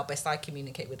communicating how best I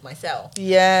communicate with myself.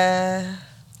 Yeah.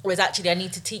 Whereas actually, I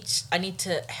need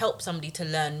to help somebody to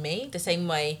learn me the same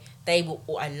way they will.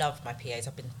 I love my PAs.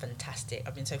 I've been fantastic.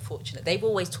 I've been so fortunate. They've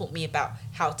always taught me about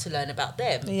how to learn about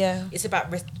them. Yeah. It's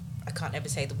about I can't ever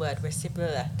say the word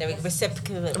reciprocity.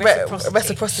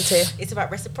 It's about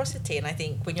reciprocity, and I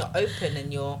think when you're open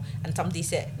and somebody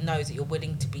knows that you're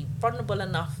willing to be vulnerable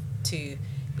enough to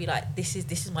be like, this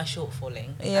is my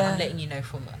shortfalling, and I'm letting you know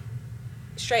from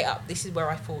straight up, this is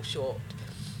where I fall short,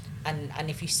 and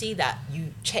if you see that,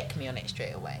 you check me on it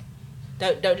straight away.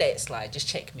 Don't let it slide. Just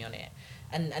check me on it,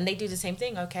 and they do the same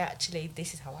thing. Okay, actually,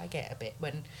 this is how I get a bit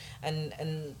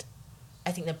and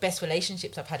I think the best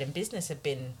relationships I've had in business have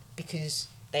been because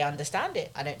they understand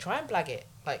it. I don't try and blag it.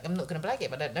 Like, I'm not going to blag it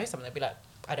if I don't know something. I'll be like,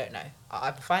 I don't know.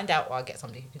 I'll find out, or I'll get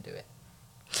somebody who can do it.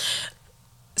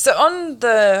 So on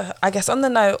the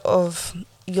note of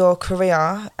your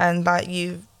career and like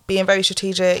you being very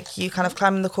strategic, you kind of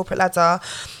climbing the corporate ladder,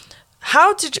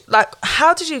 how did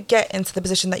you get into the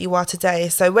position that you are today?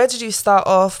 So where did you start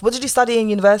off? What did you study in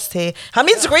university? How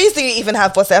many degrees do you even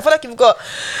have, Bose? I feel like you've got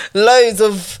loads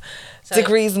of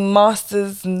degrees and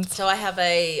masters and. So I have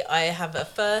a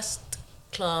first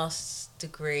class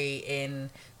degree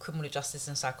in criminal justice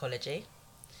and psychology.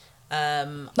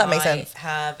 That makes sense. I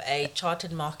have a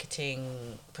chartered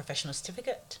marketing professional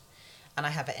certificate, and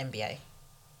I have an MBA.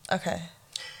 Okay.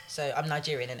 So I'm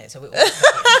Nigerian in it, so we're all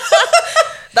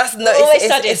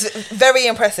it's very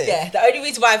impressive. Yeah, the only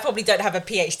reason why I probably don't have a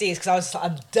PhD is because I was like,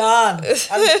 I'm done.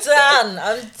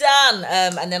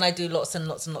 And then I do lots and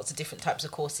lots and lots of different types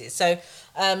of courses. So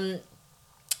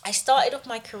I started off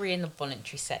my career in the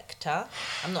voluntary sector.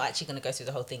 I'm not actually going to go through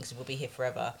the whole thing because we'll be here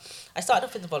forever. I started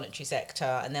off in the voluntary sector,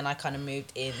 and then I kind of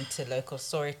moved into local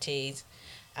authorities.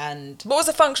 And what was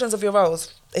the functions of your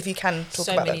roles, if you can talk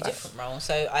about that? So many different roles.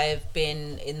 So I've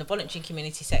been in the voluntary and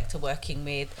community sector working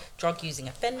with drug using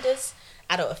offenders,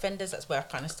 adult offenders. That's where I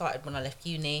kind of started when I left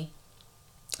uni.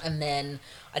 And then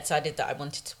I decided that I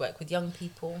wanted to work with young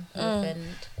people who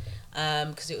offend,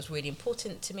 because it was really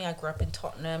important to me. I grew up in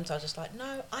Tottenham, so I was just like,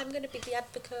 no, I'm going to be the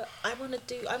advocate. I want to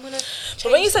change.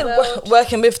 But when you say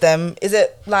working with them, is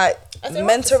it like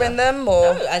mentoring them,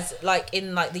 or no, as like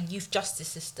in like the youth justice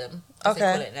system, as they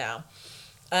call it now.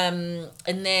 And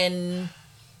then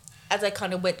as I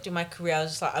kind of went through my career, I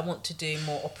was just like, I want to do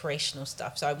more operational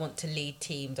stuff. So I want to lead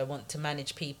teams. I want to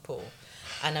manage people.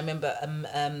 And I remember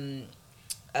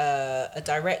a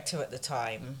director at the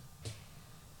time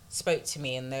spoke to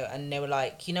me, and they were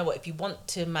like, you know what, if you want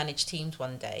to manage teams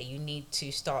one day, you need to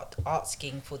start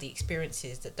asking for the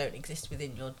experiences that don't exist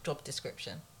within your job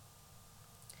description.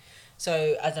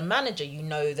 So as a manager, you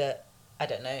know that, I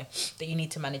don't know, that you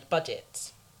need to manage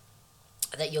budgets,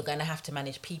 that you're going to have to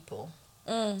manage people.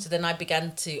 So then I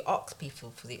began to ask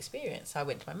people for the experience. I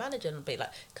went to my manager and be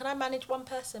like, can I manage one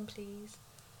person, please?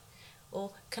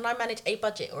 Or can I manage a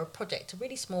budget or a project, a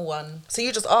really small one? So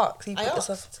you just asked?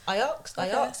 I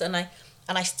asked, and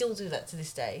I still do that to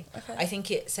this day. Okay. I think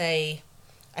it's a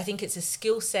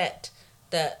skill set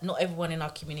that not everyone in our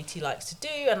community likes to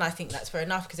do, and I think that's fair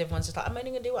enough because everyone's just like, I'm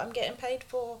only gonna do what I'm getting paid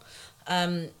for.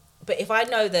 But if I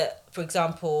know that, for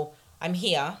example, I'm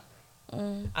here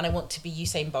and I want to be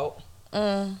Usain Bolt,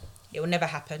 it will never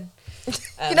happen.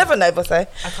 You never know, Bose. I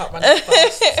can't run that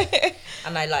fast,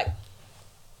 and I like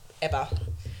ever.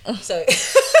 So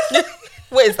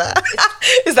what is that?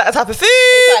 Is that a type of food?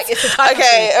 It's a type of food.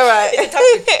 Okay, all right. It's a type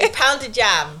of food. It's pounded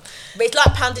jam, but it's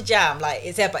like pounded jam. Like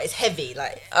it's Eba, it's heavy.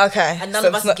 Like okay, and none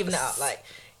of us are giving it up. Like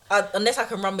unless I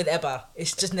can run with Eba,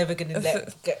 it's just never gonna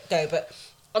let go. But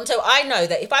so I know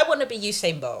that if I want to be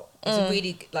Usain Bolt, it's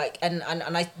really like and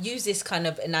I use this kind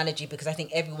of analogy because I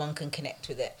think everyone can connect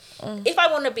with it. If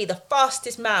I want to be the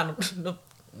fastest man,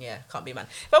 can't be a man.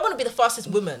 If I want to be the fastest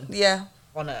woman,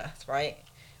 on earth, right?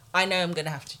 I know I'm gonna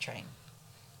have to train.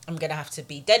 I'm going to have to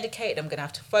be dedicated. I'm going to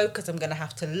have to focus. I'm going to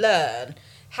have to learn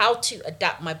how to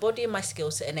adapt my body and my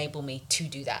skills to enable me to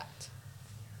do that.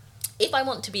 If I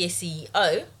want to be a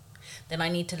CEO, then I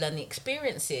need to learn the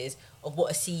experiences of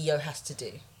what a CEO has to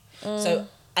do. So,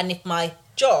 and if my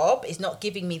job is not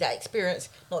giving me that experience,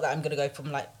 not that I'm going to go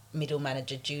from like middle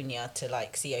manager, junior to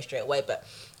like CEO straight away, but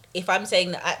if I'm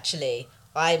saying that actually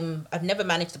I've never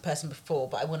managed a person before,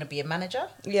 but I want to be a manager.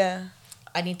 Yeah.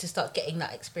 I need to start getting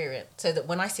that experience so that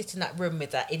when I sit in that room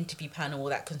with that interview panel or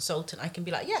that consultant, I can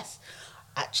be like, yes,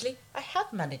 actually, I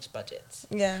have managed budgets.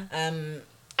 Yeah.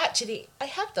 Actually, I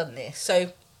have done this.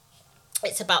 So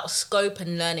it's about scope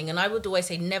and learning. And I would always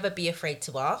say, never be afraid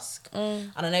to ask.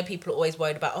 And I know people are always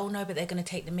worried about, oh no, but they're going to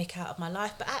take the mick out of my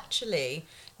life. But actually,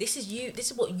 this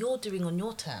is what you're doing on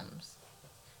your terms.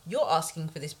 You're asking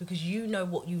for this because you know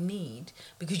what you need,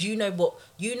 because you know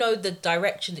the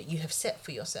direction that you have set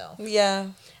for yourself. Yeah.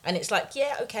 And it's like,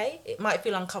 yeah, okay, it might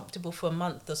feel uncomfortable for a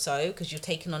month or so because you're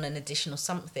taking on an additional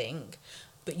something,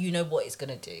 but you know what it's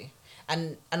going to do.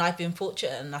 And I've been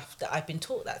fortunate enough that I've been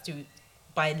taught that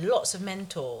by lots of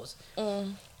mentors.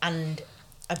 And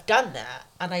I've done that,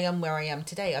 and I am where I am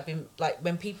today. I've been like,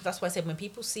 that's why I said when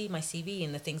people see my CV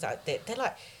and the things like that, they're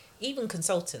like, even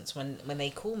consultants, when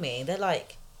they call me, they're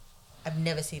like, I've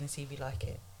never seen a CV like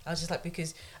it. I was just like,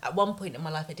 because at one point in my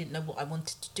life, I didn't know what I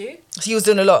wanted to do. So you was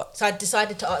doing a lot. So I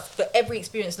decided to ask for every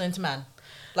experience known to man.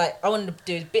 Like, I wanted to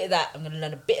do a bit of that. I'm going to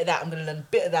learn a bit of that. I'm going to learn a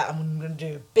bit of that. I'm going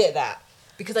to do a bit of that.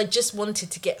 Because I just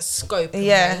wanted to get scope and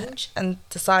range. And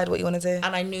decide what you want to do.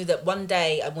 And I knew that one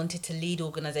day I wanted to lead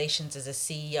organisations as a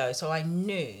CEO. So I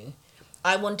knew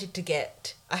I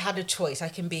had a choice. I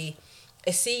can be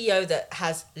a CEO that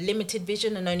has limited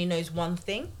vision and only knows one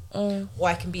thing. Or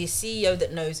I can be a CEO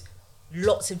that knows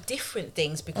lots of different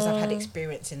things because I've had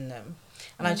experience in them.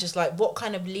 And I was just like, what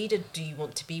kind of leader do you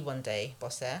want to be one day,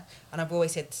 Bose? And I've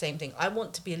always said the same thing. I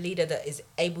want to be a leader that is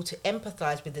able to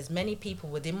empathise with as many people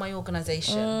within my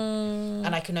organisation.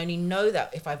 And I can only know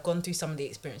that if I've gone through some of the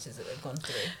experiences that they've gone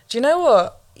through. Do you know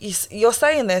what? You're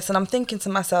saying this and I'm thinking to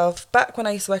myself, back when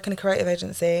I used to work in a creative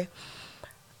agency,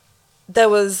 there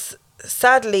was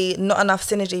sadly not enough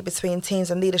synergy between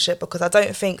teams and leadership, because I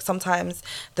don't think sometimes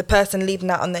the person leading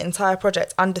out on the entire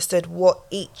project understood what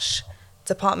each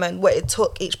department, what it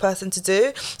took each person to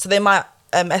do. So they might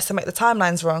estimate the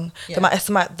timelines wrong. They might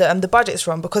estimate the budgets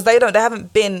wrong because they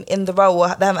haven't been in the role,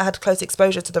 or they haven't had close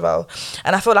exposure to the role.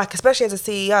 And I feel like, especially as a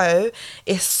CEO,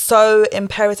 it's so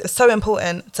imperative, it's so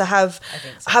important to have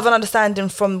an understanding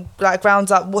from like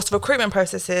grounds up. What's the recruitment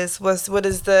processes? What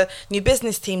does the new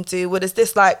business team do? What is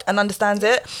this like? And understand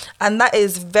it. And that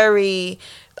is very.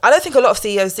 I don't think a lot of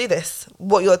CEOs do this.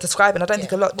 What you're describing, I don't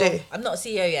think a lot do. I'm not a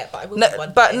CEO yet, but I will. No, be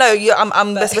one but day. no,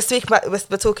 we're speaking about.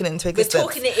 We're talking into existence. We're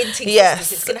talking it into existence.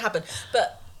 Yes. It's going to happen.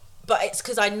 But it's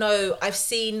because I know I've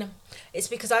seen. It's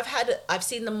because I've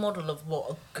seen the model of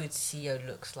what a good CEO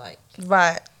looks like.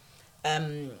 Right.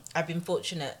 I've been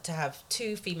fortunate to have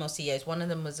 2 female CEOs. One of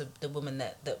them was the woman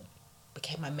that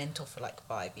became my mentor for like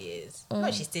 5 years.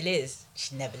 No, she still is.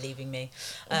 She's never leaving me.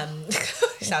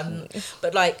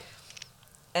 But like.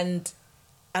 And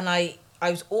I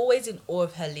was always in awe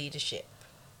of her leadership.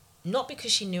 Not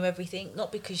because she knew everything,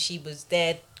 not because she was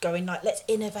there going like, let's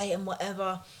innovate and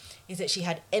whatever. Is that she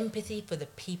had empathy for the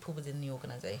people within the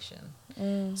organisation.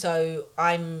 So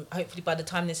hopefully by the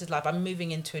time this is live, I'm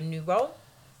moving into a new role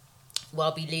where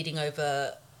I'll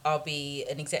be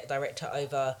an exec director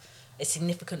over a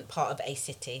significant part of a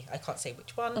city. I can't say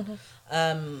which one.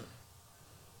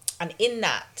 And in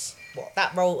that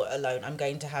role alone, I'm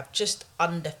going to have just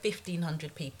under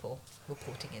 1,500 people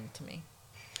reporting into me.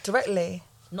 Directly?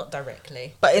 Not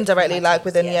directly. But indirectly, like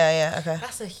within, okay.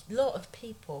 That's a lot of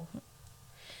people.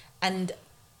 And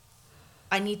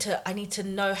I need to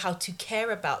know how to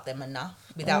care about them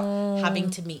enough without having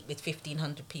to meet with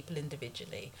 1,500 people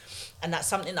individually. And that's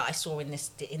something that I saw in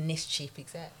this chief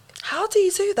exec. How do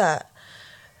you do that?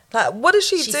 Like, what does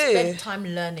she do? She spent time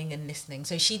learning and listening.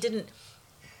 So she didn't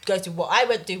go through what I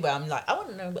went through, where I'm like, I want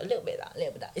to know a little bit of that, a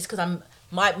little bit of that. It's because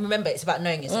remember, it's about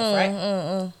knowing yourself,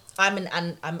 right? I'm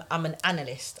an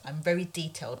analyst. I'm very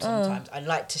detailed sometimes. I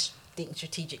like to think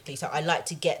strategically. So I like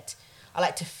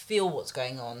to feel what's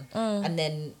going on. And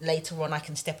then later on I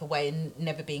can step away and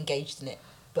never be engaged in it,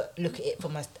 but look at it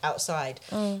from outside.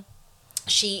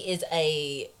 She's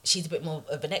a bit more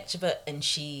of an extrovert, and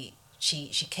she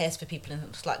cares for people in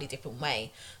a slightly different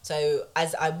way. So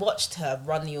as I watched her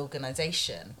run the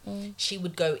organisation, she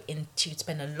would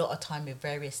spend a lot of time with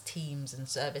various teams and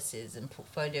services and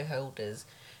portfolio holders,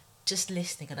 just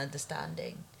listening and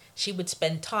understanding. She would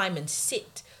spend time and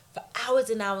sit for hours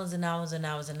and hours and hours and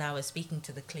hours and hours speaking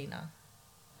to the cleaner.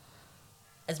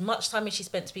 As much time as she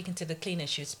spent speaking to the cleaner,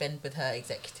 she would spend with her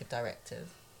executive directors.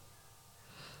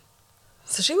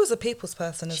 So she was a people's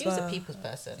person as well. She was a people's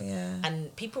person. Yeah.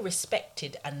 And people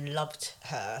respected and loved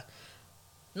her,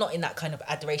 not in that kind of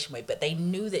adoration way, but they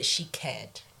knew that she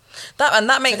cared.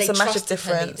 That makes So a massive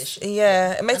difference.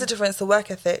 Yeah, it makes a difference, the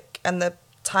work ethic and the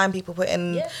time people put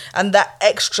in, and that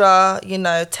extra, 10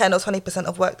 or 20%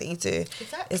 of work that you do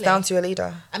is down to your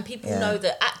leader. And people know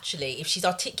that actually, if she's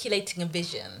articulating a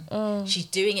vision, she's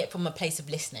doing it from a place of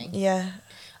listening. Yeah.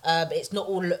 But it's not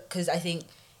all, because I think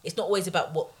it's not always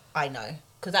about what I know,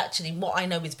 because actually what I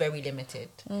know is very limited.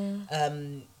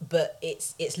 But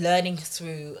it's learning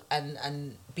through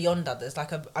and beyond others.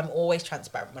 Like I'm always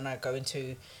transparent when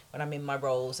I'm in my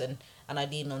roles, and I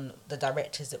lean on the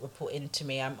directors that report into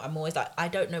me. I'm always like, I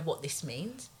don't know what this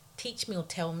means. Teach me or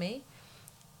tell me.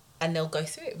 And they'll go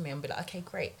through it with me and be like, okay,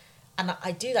 great. And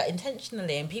I do that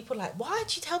intentionally, and people are like, why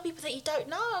do you tell people that you don't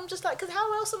know? I'm just like, because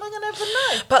how else am I going to ever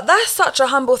know? But that's such a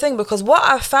humble thing, because what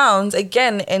I've found,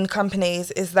 again, in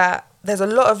companies is that there's a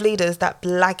lot of leaders that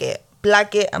blag it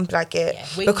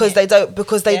because they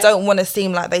don't want to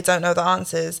seem like they don't know the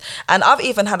answers. And I've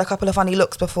even had a couple of funny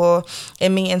looks before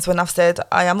in meetings when I've said,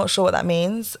 I'm not sure what that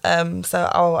means, so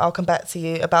I'll come back to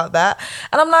you about that.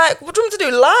 And I'm like, what do you want me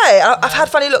to do, lie? I've had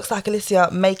funny looks like, Alicia,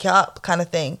 make it up kind of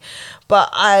thing. But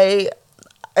I'm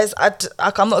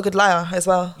not a good liar as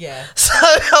well. Yeah. So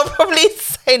I'll probably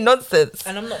say nonsense.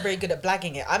 And I'm not very good at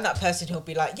blagging it. I'm that person who'll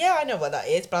be like, yeah, I know what that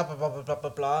is, blah, blah, blah, blah, blah, blah,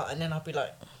 blah. And then I'll be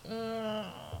like,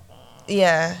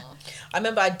 Yeah. I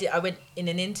remember I went in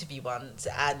an interview once,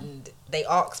 and they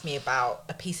asked me about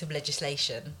a piece of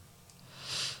legislation.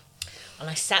 And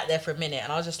I sat there for a minute,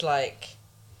 and I was just like,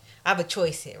 I have a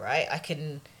choice here, right?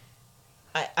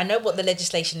 I know what the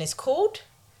legislation is called.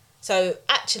 So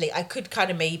actually, I could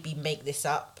kind of maybe make this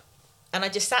up. And I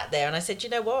just sat there and I said, you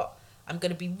know what? I'm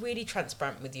going to be really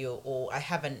transparent with you, or I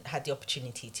haven't had the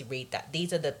opportunity to read that.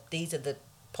 These are the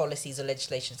policies or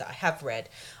legislations that I have read.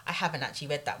 I haven't actually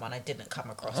read that one. I didn't come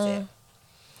across it.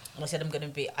 And I said, I'm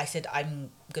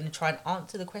going to try and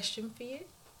answer the question for you.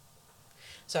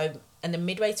 So, and then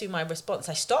midway through my response,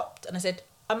 I stopped and I said,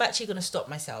 I'm actually going to stop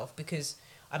myself because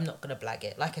I'm not going to blag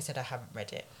it. Like I said, I haven't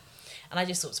read it. And I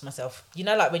just thought to myself,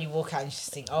 like when you walk out and you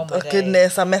just think, oh my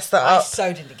goodness, I messed that up. I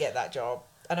so didn't get that job.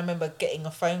 And I remember getting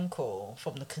a phone call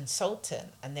from the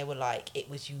consultant, and they were like, it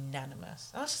was unanimous.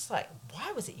 And I was just like,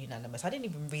 why was it unanimous? I didn't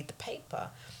even read the paper.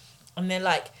 And they're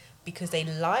like, because they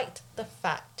liked the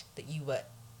fact that you were,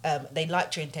 they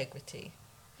liked your integrity.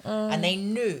 And they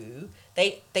knew,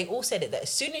 they all said it, that as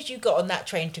soon as you got on that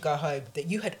train to go home, that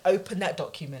you had opened that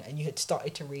document and you had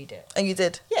started to read it. And you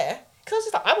did? Yeah. Because I was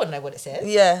just like, I wouldn't know what it says.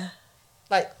 Yeah.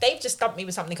 Like, they've just stumped me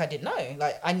with something I didn't know.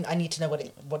 Like, I need to know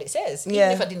what it says.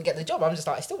 Even if I didn't get the job, I'm just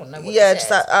like, I still want to know what it says. Yeah,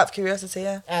 just out of curiosity,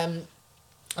 yeah. And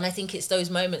I think it's those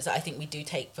moments that I think we do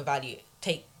take for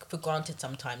granted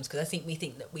sometimes, because I think we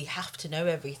think that we have to know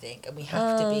everything, and we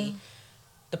have to be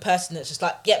the person that's just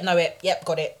like, yep, know it, yep,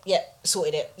 got it, yep,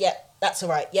 sorted it, yep, that's all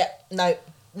right, yep,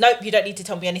 nope, you don't need to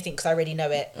tell me anything because I already know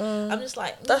it. I'm just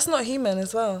like, that's not human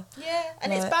as well. Yeah,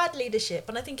 and it's bad leadership.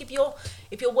 And I think if you're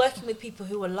working with people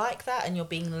who are like that, and you're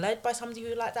being led by somebody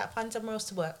who like that, find somewhere else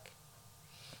to work,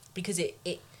 because it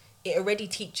already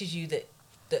teaches you that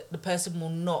the person will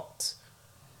not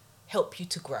help you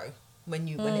to grow when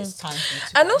it's time for you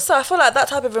to and grow. Also, I feel like that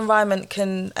type of environment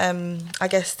can I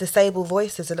guess disable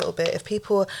voices a little bit. If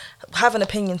people have an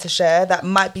opinion to share that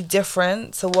might be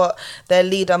different to what their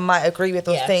leader might agree with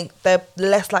or think, they're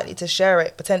less likely to share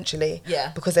it potentially,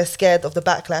 because they're scared of the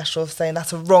backlash of saying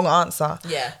that's a wrong answer.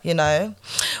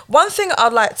 One thing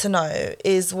I'd like to know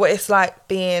is what it's like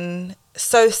being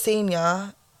so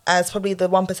senior as probably the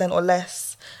 1% or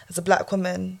less as a black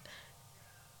woman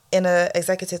in a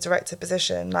executive director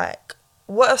position, like,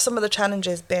 what have some of the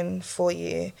challenges been for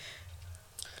you?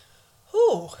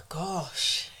 Oh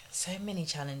gosh, so many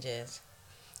challenges.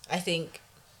 I think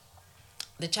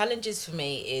the challenges for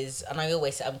me is, and I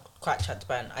always say I'm quite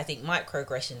transparent, I think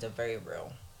microaggressions are very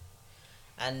real.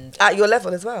 And At your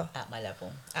level as well? At my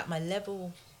level,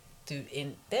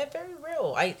 they're very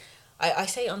real. I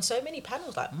say on so many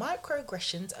panels, like,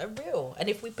 microaggressions are real. And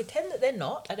if we pretend that they're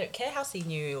not, I don't care how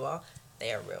senior you are,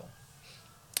 they are real.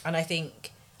 And I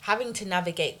think having to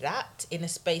navigate that in a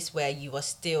space where you are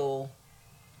still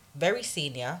very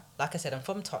senior, like I said, I'm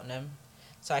from Tottenham,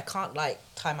 so I can't, like,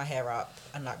 tie my hair up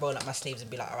and, like, roll up my sleeves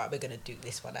and be like, all right, we're going to do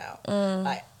this one out.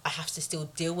 Like, I have to still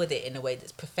deal with it in a way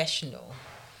that's professional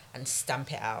and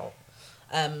stamp it out.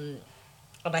 And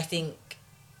I think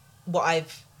what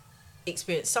I've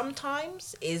experienced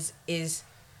sometimes is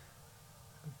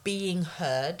being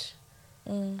heard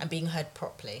and being heard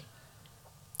properly.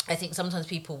 I think sometimes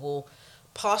people will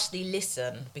partially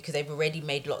listen because they've already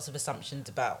made lots of assumptions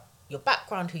about your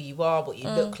background, who you are, what you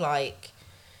look like,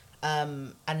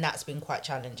 and that's been quite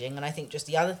challenging. And I think just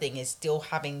the other thing is still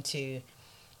having to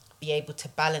be able to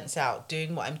balance out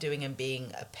doing what I'm doing and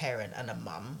being a parent and a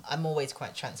mum. I'm always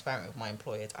quite transparent with my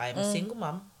employers. I am a single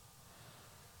mum,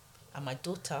 and my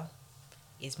daughter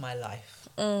is my life.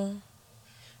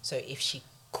 So if she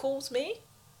calls me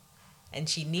and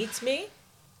she needs me,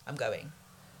 I'm going.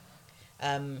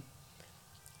 I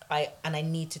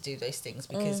need to do those things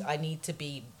because I need to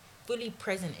be fully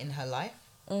present in her life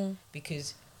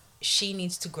because she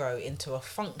needs to grow into a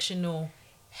functional,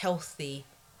 healthy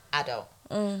adult.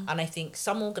 And I think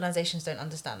some organisations don't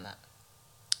understand that.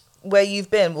 Where you've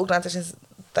been, organisations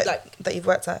that you've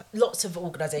worked at? Lots of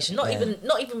organisations, not even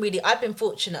really. I've been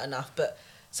fortunate enough, but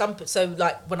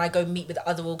like when I go meet with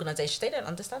other organisations, they don't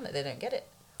understand that, they don't get it.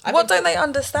 What don't they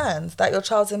understand? That your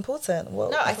child's important?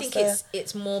 I think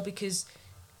it's more because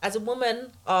as a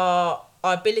woman, our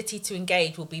ability to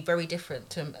engage will be very different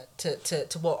to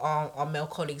what our male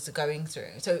colleagues are going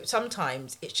through. So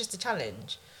sometimes it's just a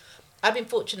challenge. I've been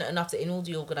fortunate enough that in all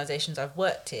the organisations I've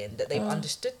worked in, that they've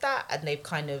understood that and they've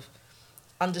kind of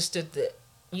understood that,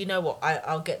 you know what,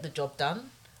 I'll get the job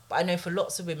done. But I know for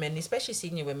lots of women, especially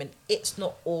senior women, it's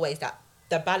not always that.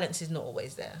 The balance is not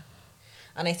always there.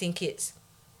 And I think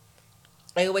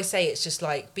I always say it's just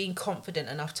like being confident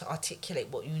enough to articulate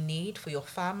what you need for your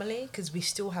family, because we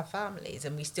still have families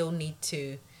and we still need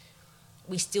to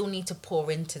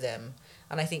pour into them.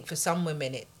 And I think for some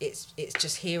women, it's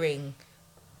just hearing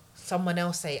someone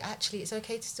else say, actually, it's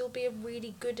okay to still be a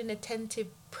really good and attentive,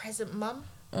 present mum.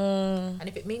 And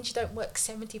if it means you don't work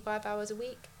 75 hours a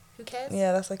week, who cares?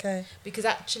 Yeah, that's okay. Because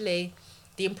actually,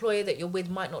 the employer that you're with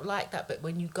might not like that, but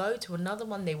when you go to another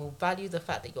one, they will value the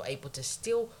fact that you're able to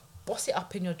still boss it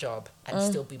up in your job and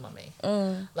still be mummy.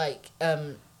 Like,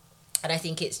 and I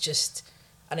think it's just,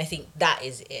 and I think that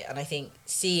is it. And I think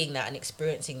seeing that and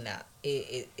experiencing that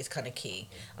is kind of key.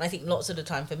 And I think lots of the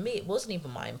time for me, it wasn't even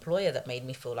my employer that made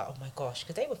me feel like, oh my gosh,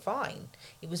 because they were fine.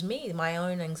 It was me, my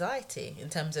own anxiety in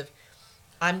terms of,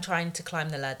 I'm trying to climb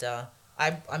the ladder.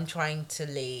 I'm trying to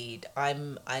lead.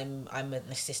 I'm an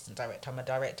assistant director. I'm a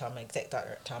director. I'm an exec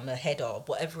director. I'm a head of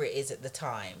whatever it is at the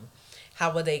time.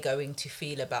 How are they going to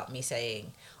feel about me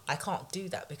saying, I can't do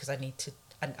that because I need to,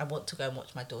 and I want to go and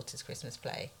watch my daughter's Christmas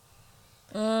play.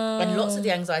 And lots of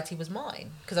the anxiety was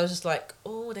mine because I was just like,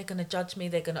 oh, they're going to judge me.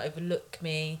 They're going to overlook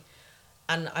me.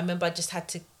 And I remember I just had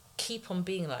to keep on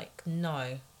being like,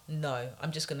 no,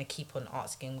 I'm just going to keep on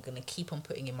asking. I'm going to keep on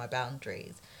putting in my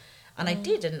boundaries. And I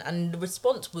did. And the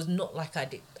response was not like I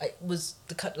did. It was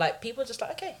like people were just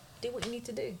like, okay, do what you need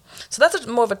to do. So that's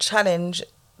more of a challenge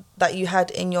that you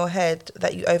had in your head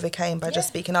that you overcame by just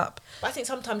speaking up. But I think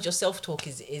sometimes your self-talk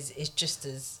is just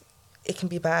as... It can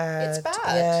be bad. It's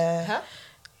bad. Yeah. Huh?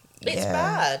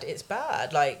 It's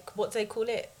bad. Like, what do they call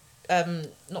it?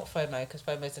 Not FOMO, because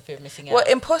FOMO is the fear of missing out. Well,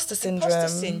 imposter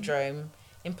syndrome.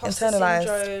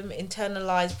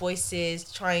 Internalized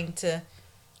voices, trying to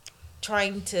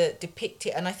depict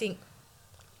it. And I think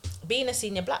being a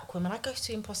senior black woman, I go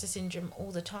through imposter syndrome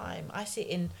all the time. I sit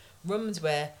in rooms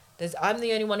where I'm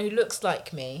the only one who looks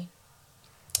like me,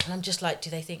 and I'm just like,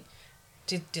 do they think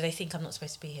I'm not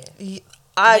supposed to be here?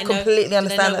 I completely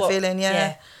understand that feeling.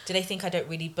 Yeah. Do they think I don't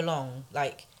really belong?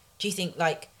 Like, do you think,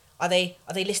 like, are they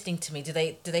listening to me? Do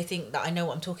they think that I know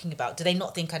what I'm talking about? Do they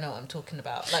not think I know what I'm talking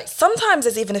about? Like, sometimes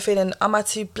there's even a feeling, am I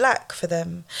too black for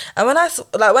them? And when I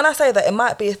say that, it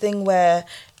might be a thing where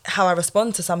how I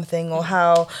respond to something or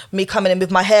how me coming in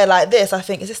with my hair like this, I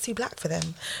think, is this too black for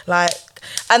them? Like,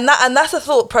 and that's a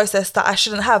thought process that I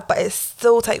shouldn't have, but it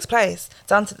still takes place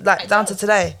down to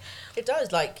today. It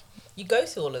does. Like, you go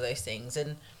through all of those things,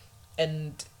 and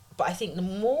But I think the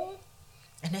more,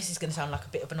 and this is going to sound like a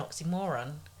bit of an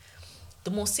oxymoron,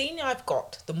 the more senior I've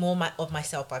got, the more of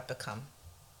myself I've become.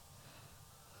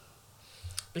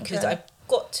 Because Okay. I've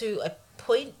got to a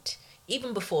point,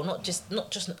 even before, just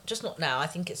not now. I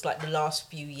think it's like the last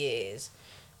few years,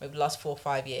 maybe the last 4 or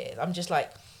 5 years. I'm just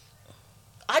like,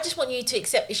 I just want you to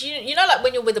accept. You know, like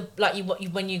when you're with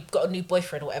when you've got a new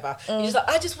boyfriend or whatever. You're just like,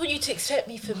 I just want you to accept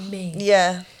me for me.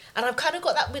 Yeah. And I've kind of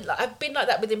got that with, like, I've been like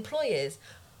that with employers.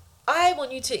 I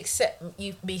want you to accept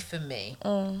me for me.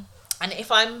 And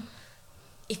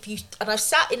and I've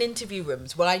sat in interview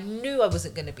rooms where I knew I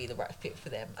wasn't going to be the right fit for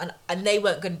them, and they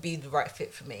weren't going to be the right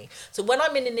fit for me. So when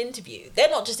I'm in an interview, they're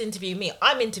not just interviewing me,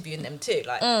 I'm interviewing them too.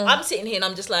 Like, I'm sitting here and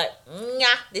I'm just like, nah,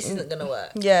 this isn't going to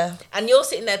work. Yeah. And you're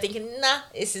sitting there thinking, nah,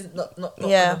 this is not Yeah.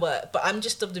 going to work. But I'm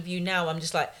just of the view now, I'm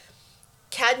just like,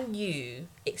 can you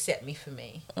accept me for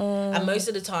me? And most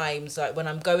of the times, like when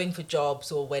I'm going for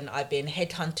jobs or when I've been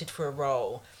headhunted for a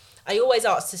role, I always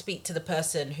ask to speak to the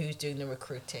person who's doing the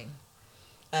recruiting.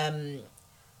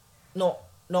 Not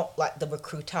like the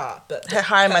recruiter, but the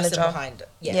hiring person manager behind it.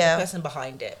 Yeah. The person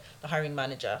behind it, the hiring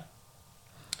manager.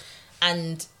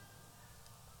 And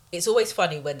it's always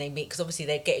funny when they meet, because obviously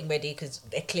they're getting ready, because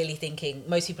they're clearly thinking,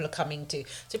 most people are coming to,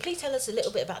 so please tell us a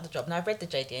little bit about the job. Now, I've read the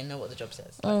JD and know what the job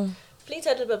says. Like, please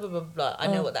tell us blah, blah, blah, blah. I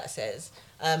know what that says.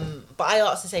 But I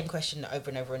ask the same question over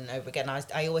and over and over again.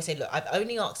 I always say, look, I've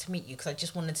only asked to meet you because I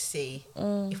just wanted to see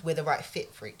if we're the right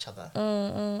fit for each other.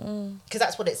 Because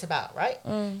that's what it's about, right?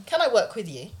 Can I work with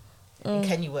you? And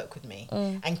can you work with me?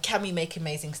 And can we make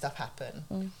amazing stuff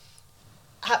happen?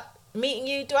 Meeting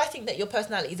you, do I think that your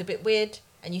personality is a bit weird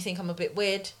and you think I'm a bit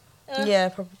weird? Yeah,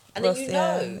 probably. And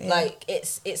then like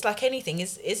it's like anything,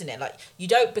 isn't it? Like, you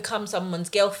don't become someone's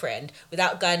girlfriend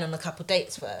without going on a couple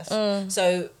dates first.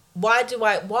 So why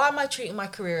am I treating my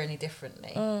career any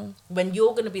differently when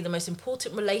you're going to be the most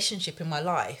important relationship in my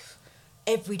life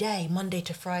every day, Monday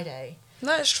to Friday?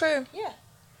 No, it's true. Yeah.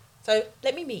 So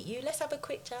let me meet you. Let's have a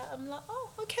quick chat. I'm like,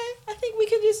 oh, okay. I think we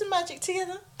can do some magic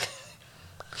together.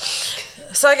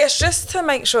 So I guess just to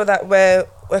make sure that we're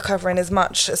covering as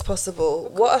much as possible,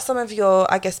 what are some of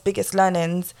your, I guess, biggest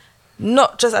learnings,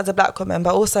 not just as a black woman,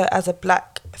 but also as a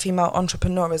black female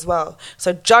entrepreneur as well?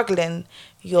 So juggling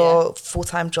your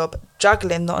full-time job,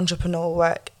 juggling the entrepreneurial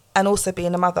work, and also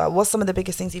being a mother. What's some of the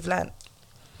biggest things you've learned?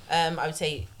 I would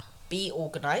say be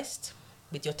organised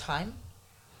with your time.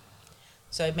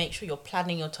 So make sure you're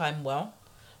planning your time well.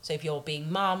 So if you're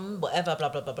being mum, whatever, blah,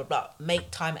 blah, blah, blah, blah,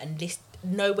 make time and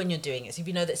know when you're doing it. So if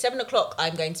you know that 7 o'clock,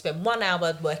 I'm going to spend 1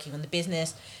 hour working on the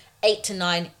business, 8 to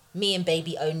 9, me and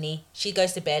baby only. She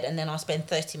goes to bed, and then I'll spend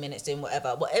 30 minutes doing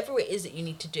whatever it is that you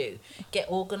need to do. Get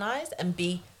organised and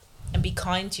be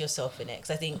kind to yourself in it. Because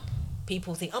I think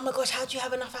people think, oh my gosh, how do you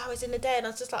have enough hours in a day? And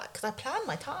I was just like, because I plan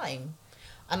my time.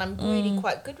 And I'm really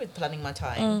quite good with planning my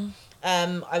time.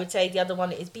 I would say the other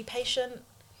one is be patient,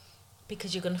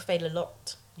 because you're going to fail a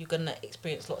lot. You're going to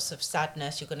experience lots of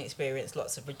sadness. You're going to experience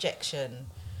lots of rejection.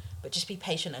 But just be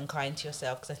patient and kind to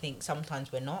yourself, because I think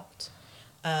sometimes we're not.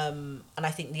 And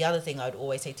I think the other thing I would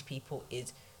always say to people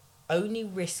is only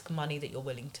risk money that you're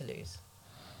willing to lose.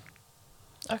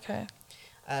 Okay.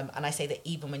 And I say that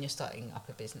even when you're starting up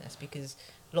a business, because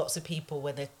lots of people,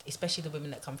 especially the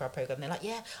women that come for our program, they're like,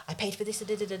 yeah, I paid for this,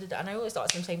 and I always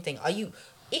ask them the same thing.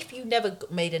 If you never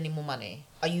made any more money,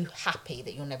 are you happy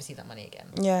that you'll never see that money again?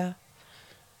 Yeah.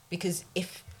 Because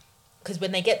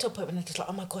when they get to a point when they're just like,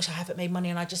 oh my gosh, I haven't made money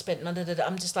and I just spent,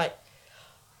 I'm just like,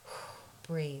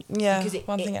 breathe. Yeah, because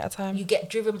one thing at a time. You get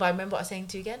driven by, remember what I was saying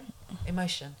to you again?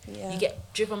 Emotion. Yeah. You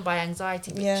get driven by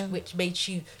anxiety, which makes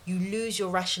you lose your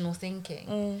rational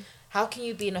thinking. How can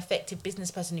you be an effective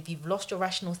business person if you've lost your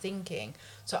rational thinking?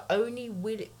 So only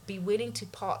be willing to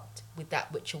part with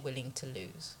that which you're willing to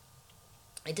lose.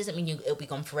 It doesn't mean it'll be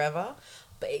gone forever,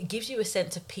 but it gives you a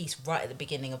sense of peace right at the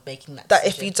beginning of making that decision.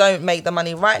 That if you don't make the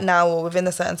money right now or within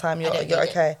a certain time, you're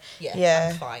okay. Yeah,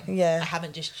 I'm fine. Yeah. I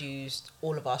haven't just used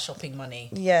all of our shopping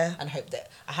money. Yeah. And hope that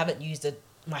I haven't used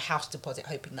my house deposit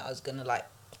hoping that I was gonna like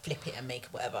flip it and make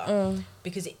whatever.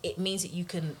 Because it means that you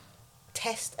can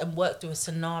test and work through a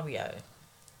scenario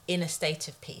in a state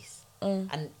of peace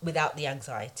and without the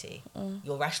anxiety.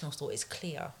 Your rational thought is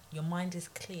clear. Your mind is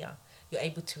clear. You're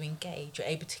able to engage. You're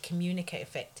able to communicate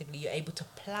effectively. You're able to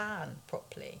plan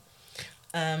properly.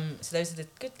 So those are the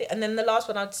good things. And then the last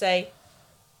one I'd say,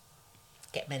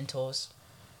 get mentors.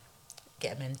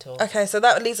 get a mentor. Okay, so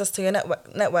that leads us to your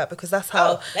network because that's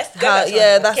how. Oh, let's go back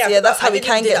to that's how we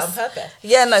can get. That on purpose.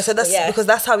 Yeah, no, so that's because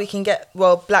that's how we can get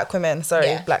black women.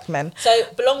 Black men. So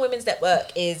Belong Women's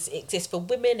Network exists for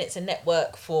women. It's a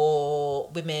network for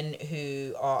women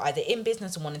who are either in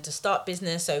business or wanting to start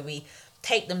business. So we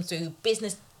take them through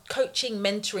business coaching,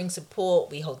 mentoring,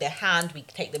 support. We hold their hand. We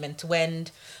take them end to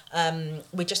end.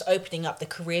 We're just opening up the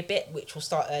career bit, which will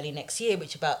start early next year, which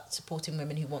is about supporting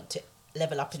women who want to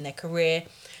level up in their career.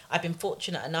 I've been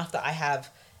fortunate enough that I have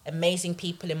amazing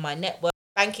people in my network,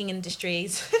 banking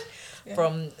industries,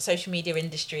 from social media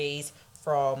industries,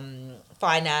 from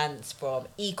finance, from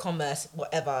e-commerce,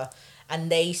 whatever, and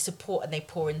they support and they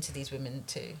pour into these women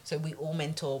too. So we all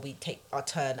mentor, we take our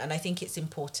turn, and I think it's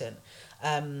important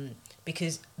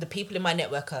because the people in my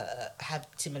network have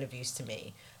similar views to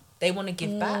me. They want to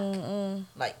give back,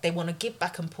 like they want to give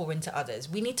back and pour into others.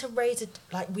 We need to raise the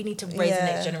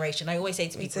next generation. I always say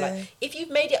to people, like, if you've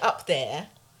made it up there,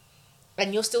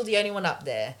 and you're still the only one up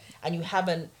there, and you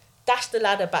haven't dashed the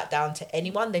ladder back down to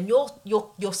anyone, then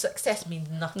your success means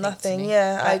nothing. Nothing. To me.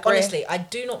 Yeah, I agree. Honestly, I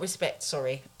do not respect.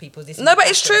 Sorry, people. This no, but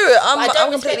it's true.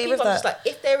 I'm completely with that. I'm just like,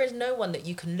 if there is no one that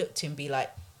you can look to and be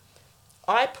like,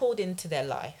 I poured into their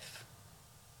life,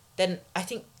 then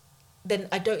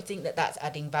I don't think that that's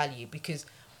adding value, because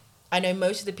I know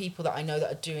most of the people that I know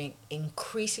that are doing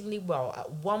increasingly well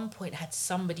at one point had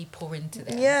somebody pour into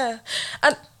them. Yeah.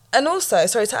 And also,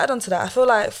 sorry, to add on to that, I feel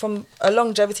like from a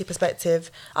longevity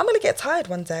perspective, I'm going to get tired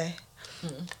one day.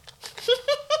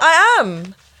 I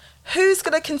am. Who's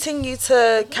going to continue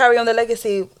to carry on the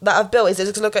legacy that I've built? Is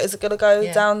it going to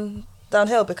go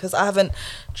downhill because I haven't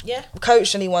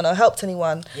coached anyone or helped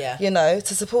anyone, to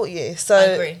support you? So I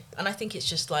agree. And I think it's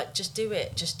just like, just do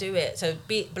it. So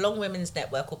Belong Women's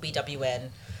Network, or BWN,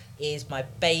 is my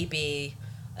baby.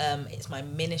 It's my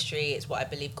ministry. It's what I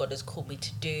believe God has called me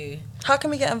to do. How can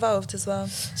we get involved as well?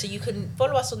 So you can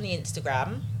follow us on the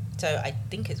Instagram. So I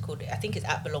think it's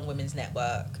at Belong Women's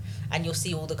Network, and you'll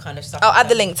see all the kind of stuff. I'll add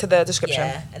the link to the description.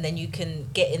 Yeah, and then you can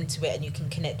get into it and you can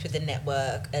connect with the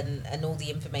network, and all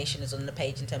the information is on the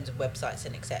page in terms of websites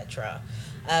and etc.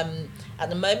 At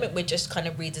the moment, we're just kind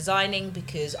of redesigning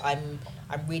because I'm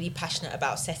really passionate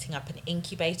about setting up an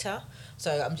incubator.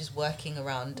 So I'm just working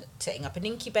around setting up an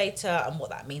incubator and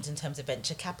what that means in terms of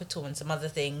venture capital and some other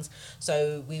things.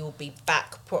 So we will be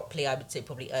back properly, I would say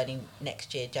probably early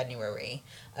next year, January.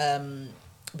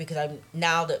 Because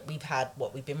now that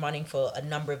we've been running for a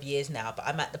number of years now, but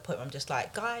I'm at the point where I'm just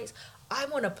like, guys, I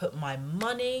want to put my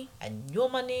money and your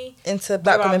money into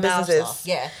black women businesses.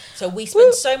 Yeah. So we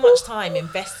spend so much time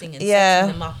investing and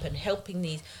setting them up and helping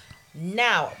these.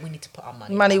 Now we need to put our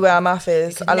money where our mouth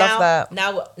is. Because I love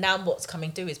that. Now what's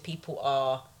coming through is people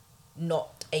are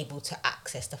not able to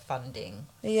access the funding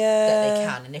that they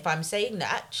can. And if I'm saying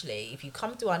that, actually, if you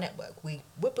come through our network,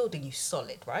 we're building you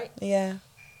solid, right? Yeah.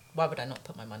 Why would I not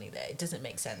put my money there? It doesn't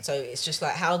make sense. So it's just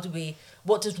like,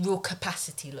 what does real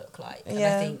capacity look like? And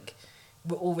I think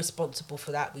we're all responsible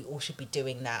for that. We all should be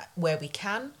doing that where we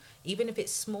can, even if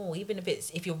it's small, even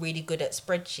if you're really good at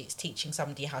spreadsheets, teaching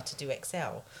somebody how to do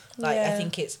Excel. I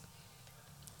think it's,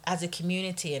 as a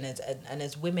community and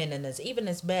as women and even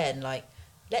as men, like,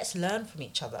 let's learn from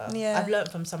each other. Yeah. I've learned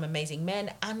from some amazing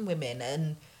men and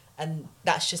women, and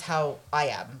that's just how I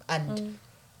am.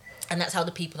 And that's how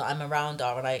the people that I'm around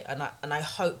are, and I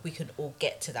hope we can all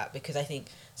get to that, because I think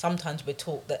sometimes we're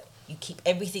taught that you keep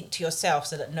everything to yourself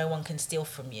so that no one can steal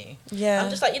from you. Yeah. I'm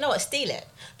just like, you know what, steal it.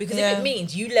 Because if it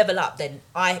means you level up, then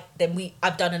I've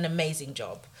done an amazing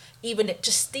job. Even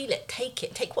just steal it,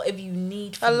 take whatever you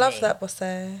need from me. I love that,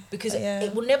 Bose. Because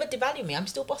it will never devalue me. I'm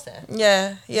still Bose.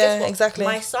 Yeah, exactly.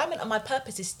 My assignment and my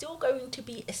purpose is still going to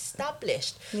be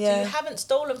established. Yeah. So you haven't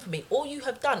stolen from me. All you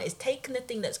have done is taken the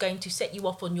thing that's going to set you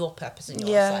off on your purpose and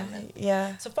your assignment.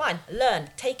 Yeah. So fine, learn,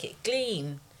 take it,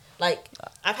 glean. Like,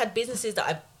 I've had businesses that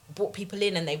I've brought people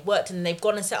in and they've worked and they've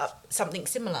gone and set up something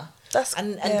similar.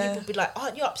 And people be like,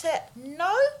 aren't you upset?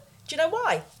 No. Do you know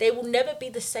why? They will never be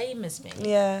the same as me.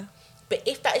 Yeah. But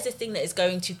if that is a thing that is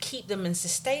going to keep them and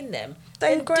sustain them,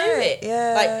 then do it.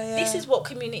 Yeah, this is what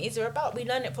communities are about. We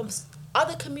learn it from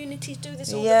other communities. Do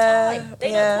this all the time.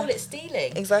 They don't call it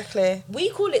stealing. Exactly. We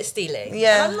call it stealing.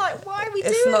 Yeah. And I'm like, why are we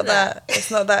doing that?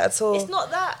 It's not that at all. It's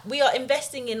not that. We are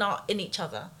investing in each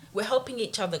other. We're helping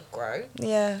each other grow.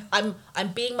 Yeah.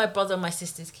 I'm being my brother and my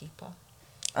sister's keeper.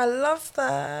 I love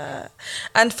that.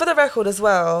 And for the record as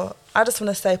well, I just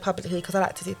want to say publicly, because I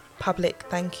like to do public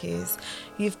thank yous,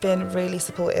 you've been really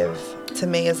supportive to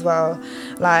me as well.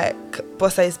 Like,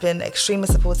 Bose's been extremely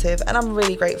supportive, and I'm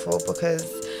really grateful, because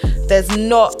there's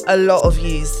not a lot of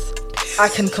yous I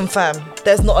can confirm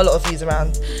there's not a lot of views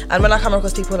around. And when I come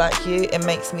across people like you, it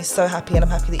makes me so happy, and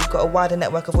I'm happy that you've got a wider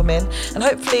network of women. And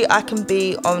hopefully I can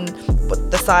be on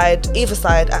the side, either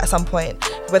side at some point,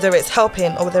 whether it's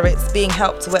helping or whether it's being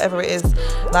helped or whatever it is.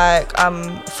 Like,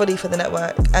 I'm fully for the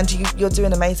network, and you're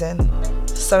doing amazing.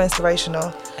 So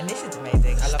inspirational. And this is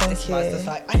amazing. I love Thank this. you. I was just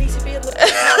like, I need to be on the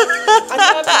podcast.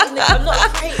 I know I'm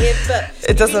not creative, but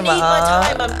It doesn't if you need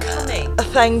matter. my time, I'm coming.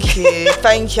 Thank you,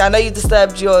 thank you. I know you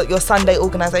disturbed your Sunday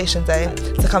organisation day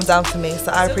to come down for me,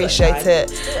 so I appreciate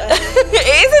it. Isn't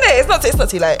it? It's not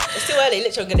too late. It's too early.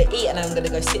 Literally, I'm going to eat and then I'm going to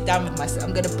go sit down with myself.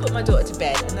 I'm going to put my daughter to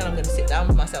bed and then I'm going to sit down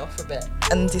with myself for a bit.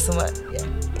 And do some work.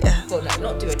 Yeah. Well,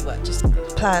 no, not do any work. Just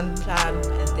Plan and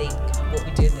think what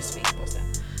we're doing this week.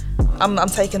 I'm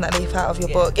taking that leaf out of your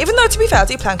book. Even though, to be fair, I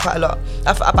do plan quite a lot.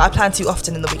 I plan too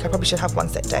often in the week. I probably should have one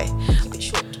set day. Keep it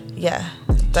short. Yeah.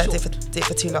 Don't do it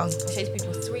for too long. I say to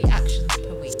people 3 actions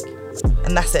per week.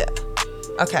 And that's it.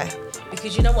 Okay.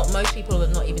 Because you know what? Most people are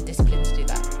not even disciplined to do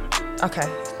that. Okay,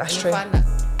 that's And true. you find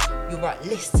that you write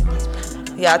lists and lists.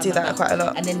 Yeah, I do that quite a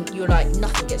lot. And then you're like,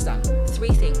 nothing gets done. 3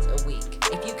 things a week.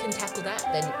 If you can tackle that,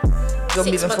 then You're 6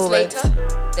 moving months forward. later,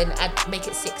 then make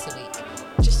it 6 a week.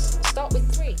 Just start with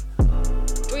 3.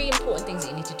 3 important things that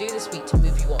you need to do this week to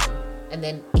move you on. And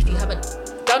then if you haven't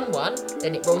done one,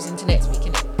 then it rolls into next week,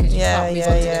 innit? Because you can't move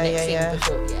on to the next thing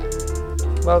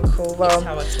before. Well, cool. Well, That's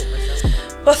how I taught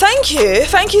myself. Well,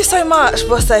 thank you so much,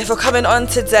 Bose, for coming on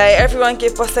today. Everyone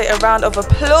give Bose a round of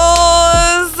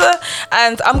applause.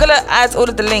 And I'm gonna add all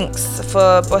of the links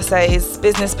for Bose's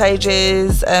business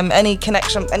pages, any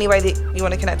connection, any way that you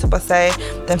want to connect to Bose,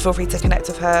 then feel free to connect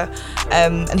with her.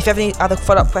 And if you have any other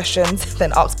follow-up questions,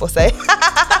 then ask Bose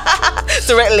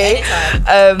directly.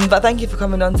 But thank you for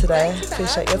coming on today.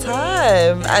 Appreciate your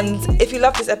time. And if you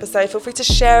love this episode, feel free to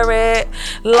share it,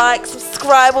 like,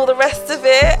 subscribe, all the rest of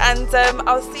it, and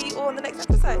I'll see you all in the next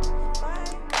episode.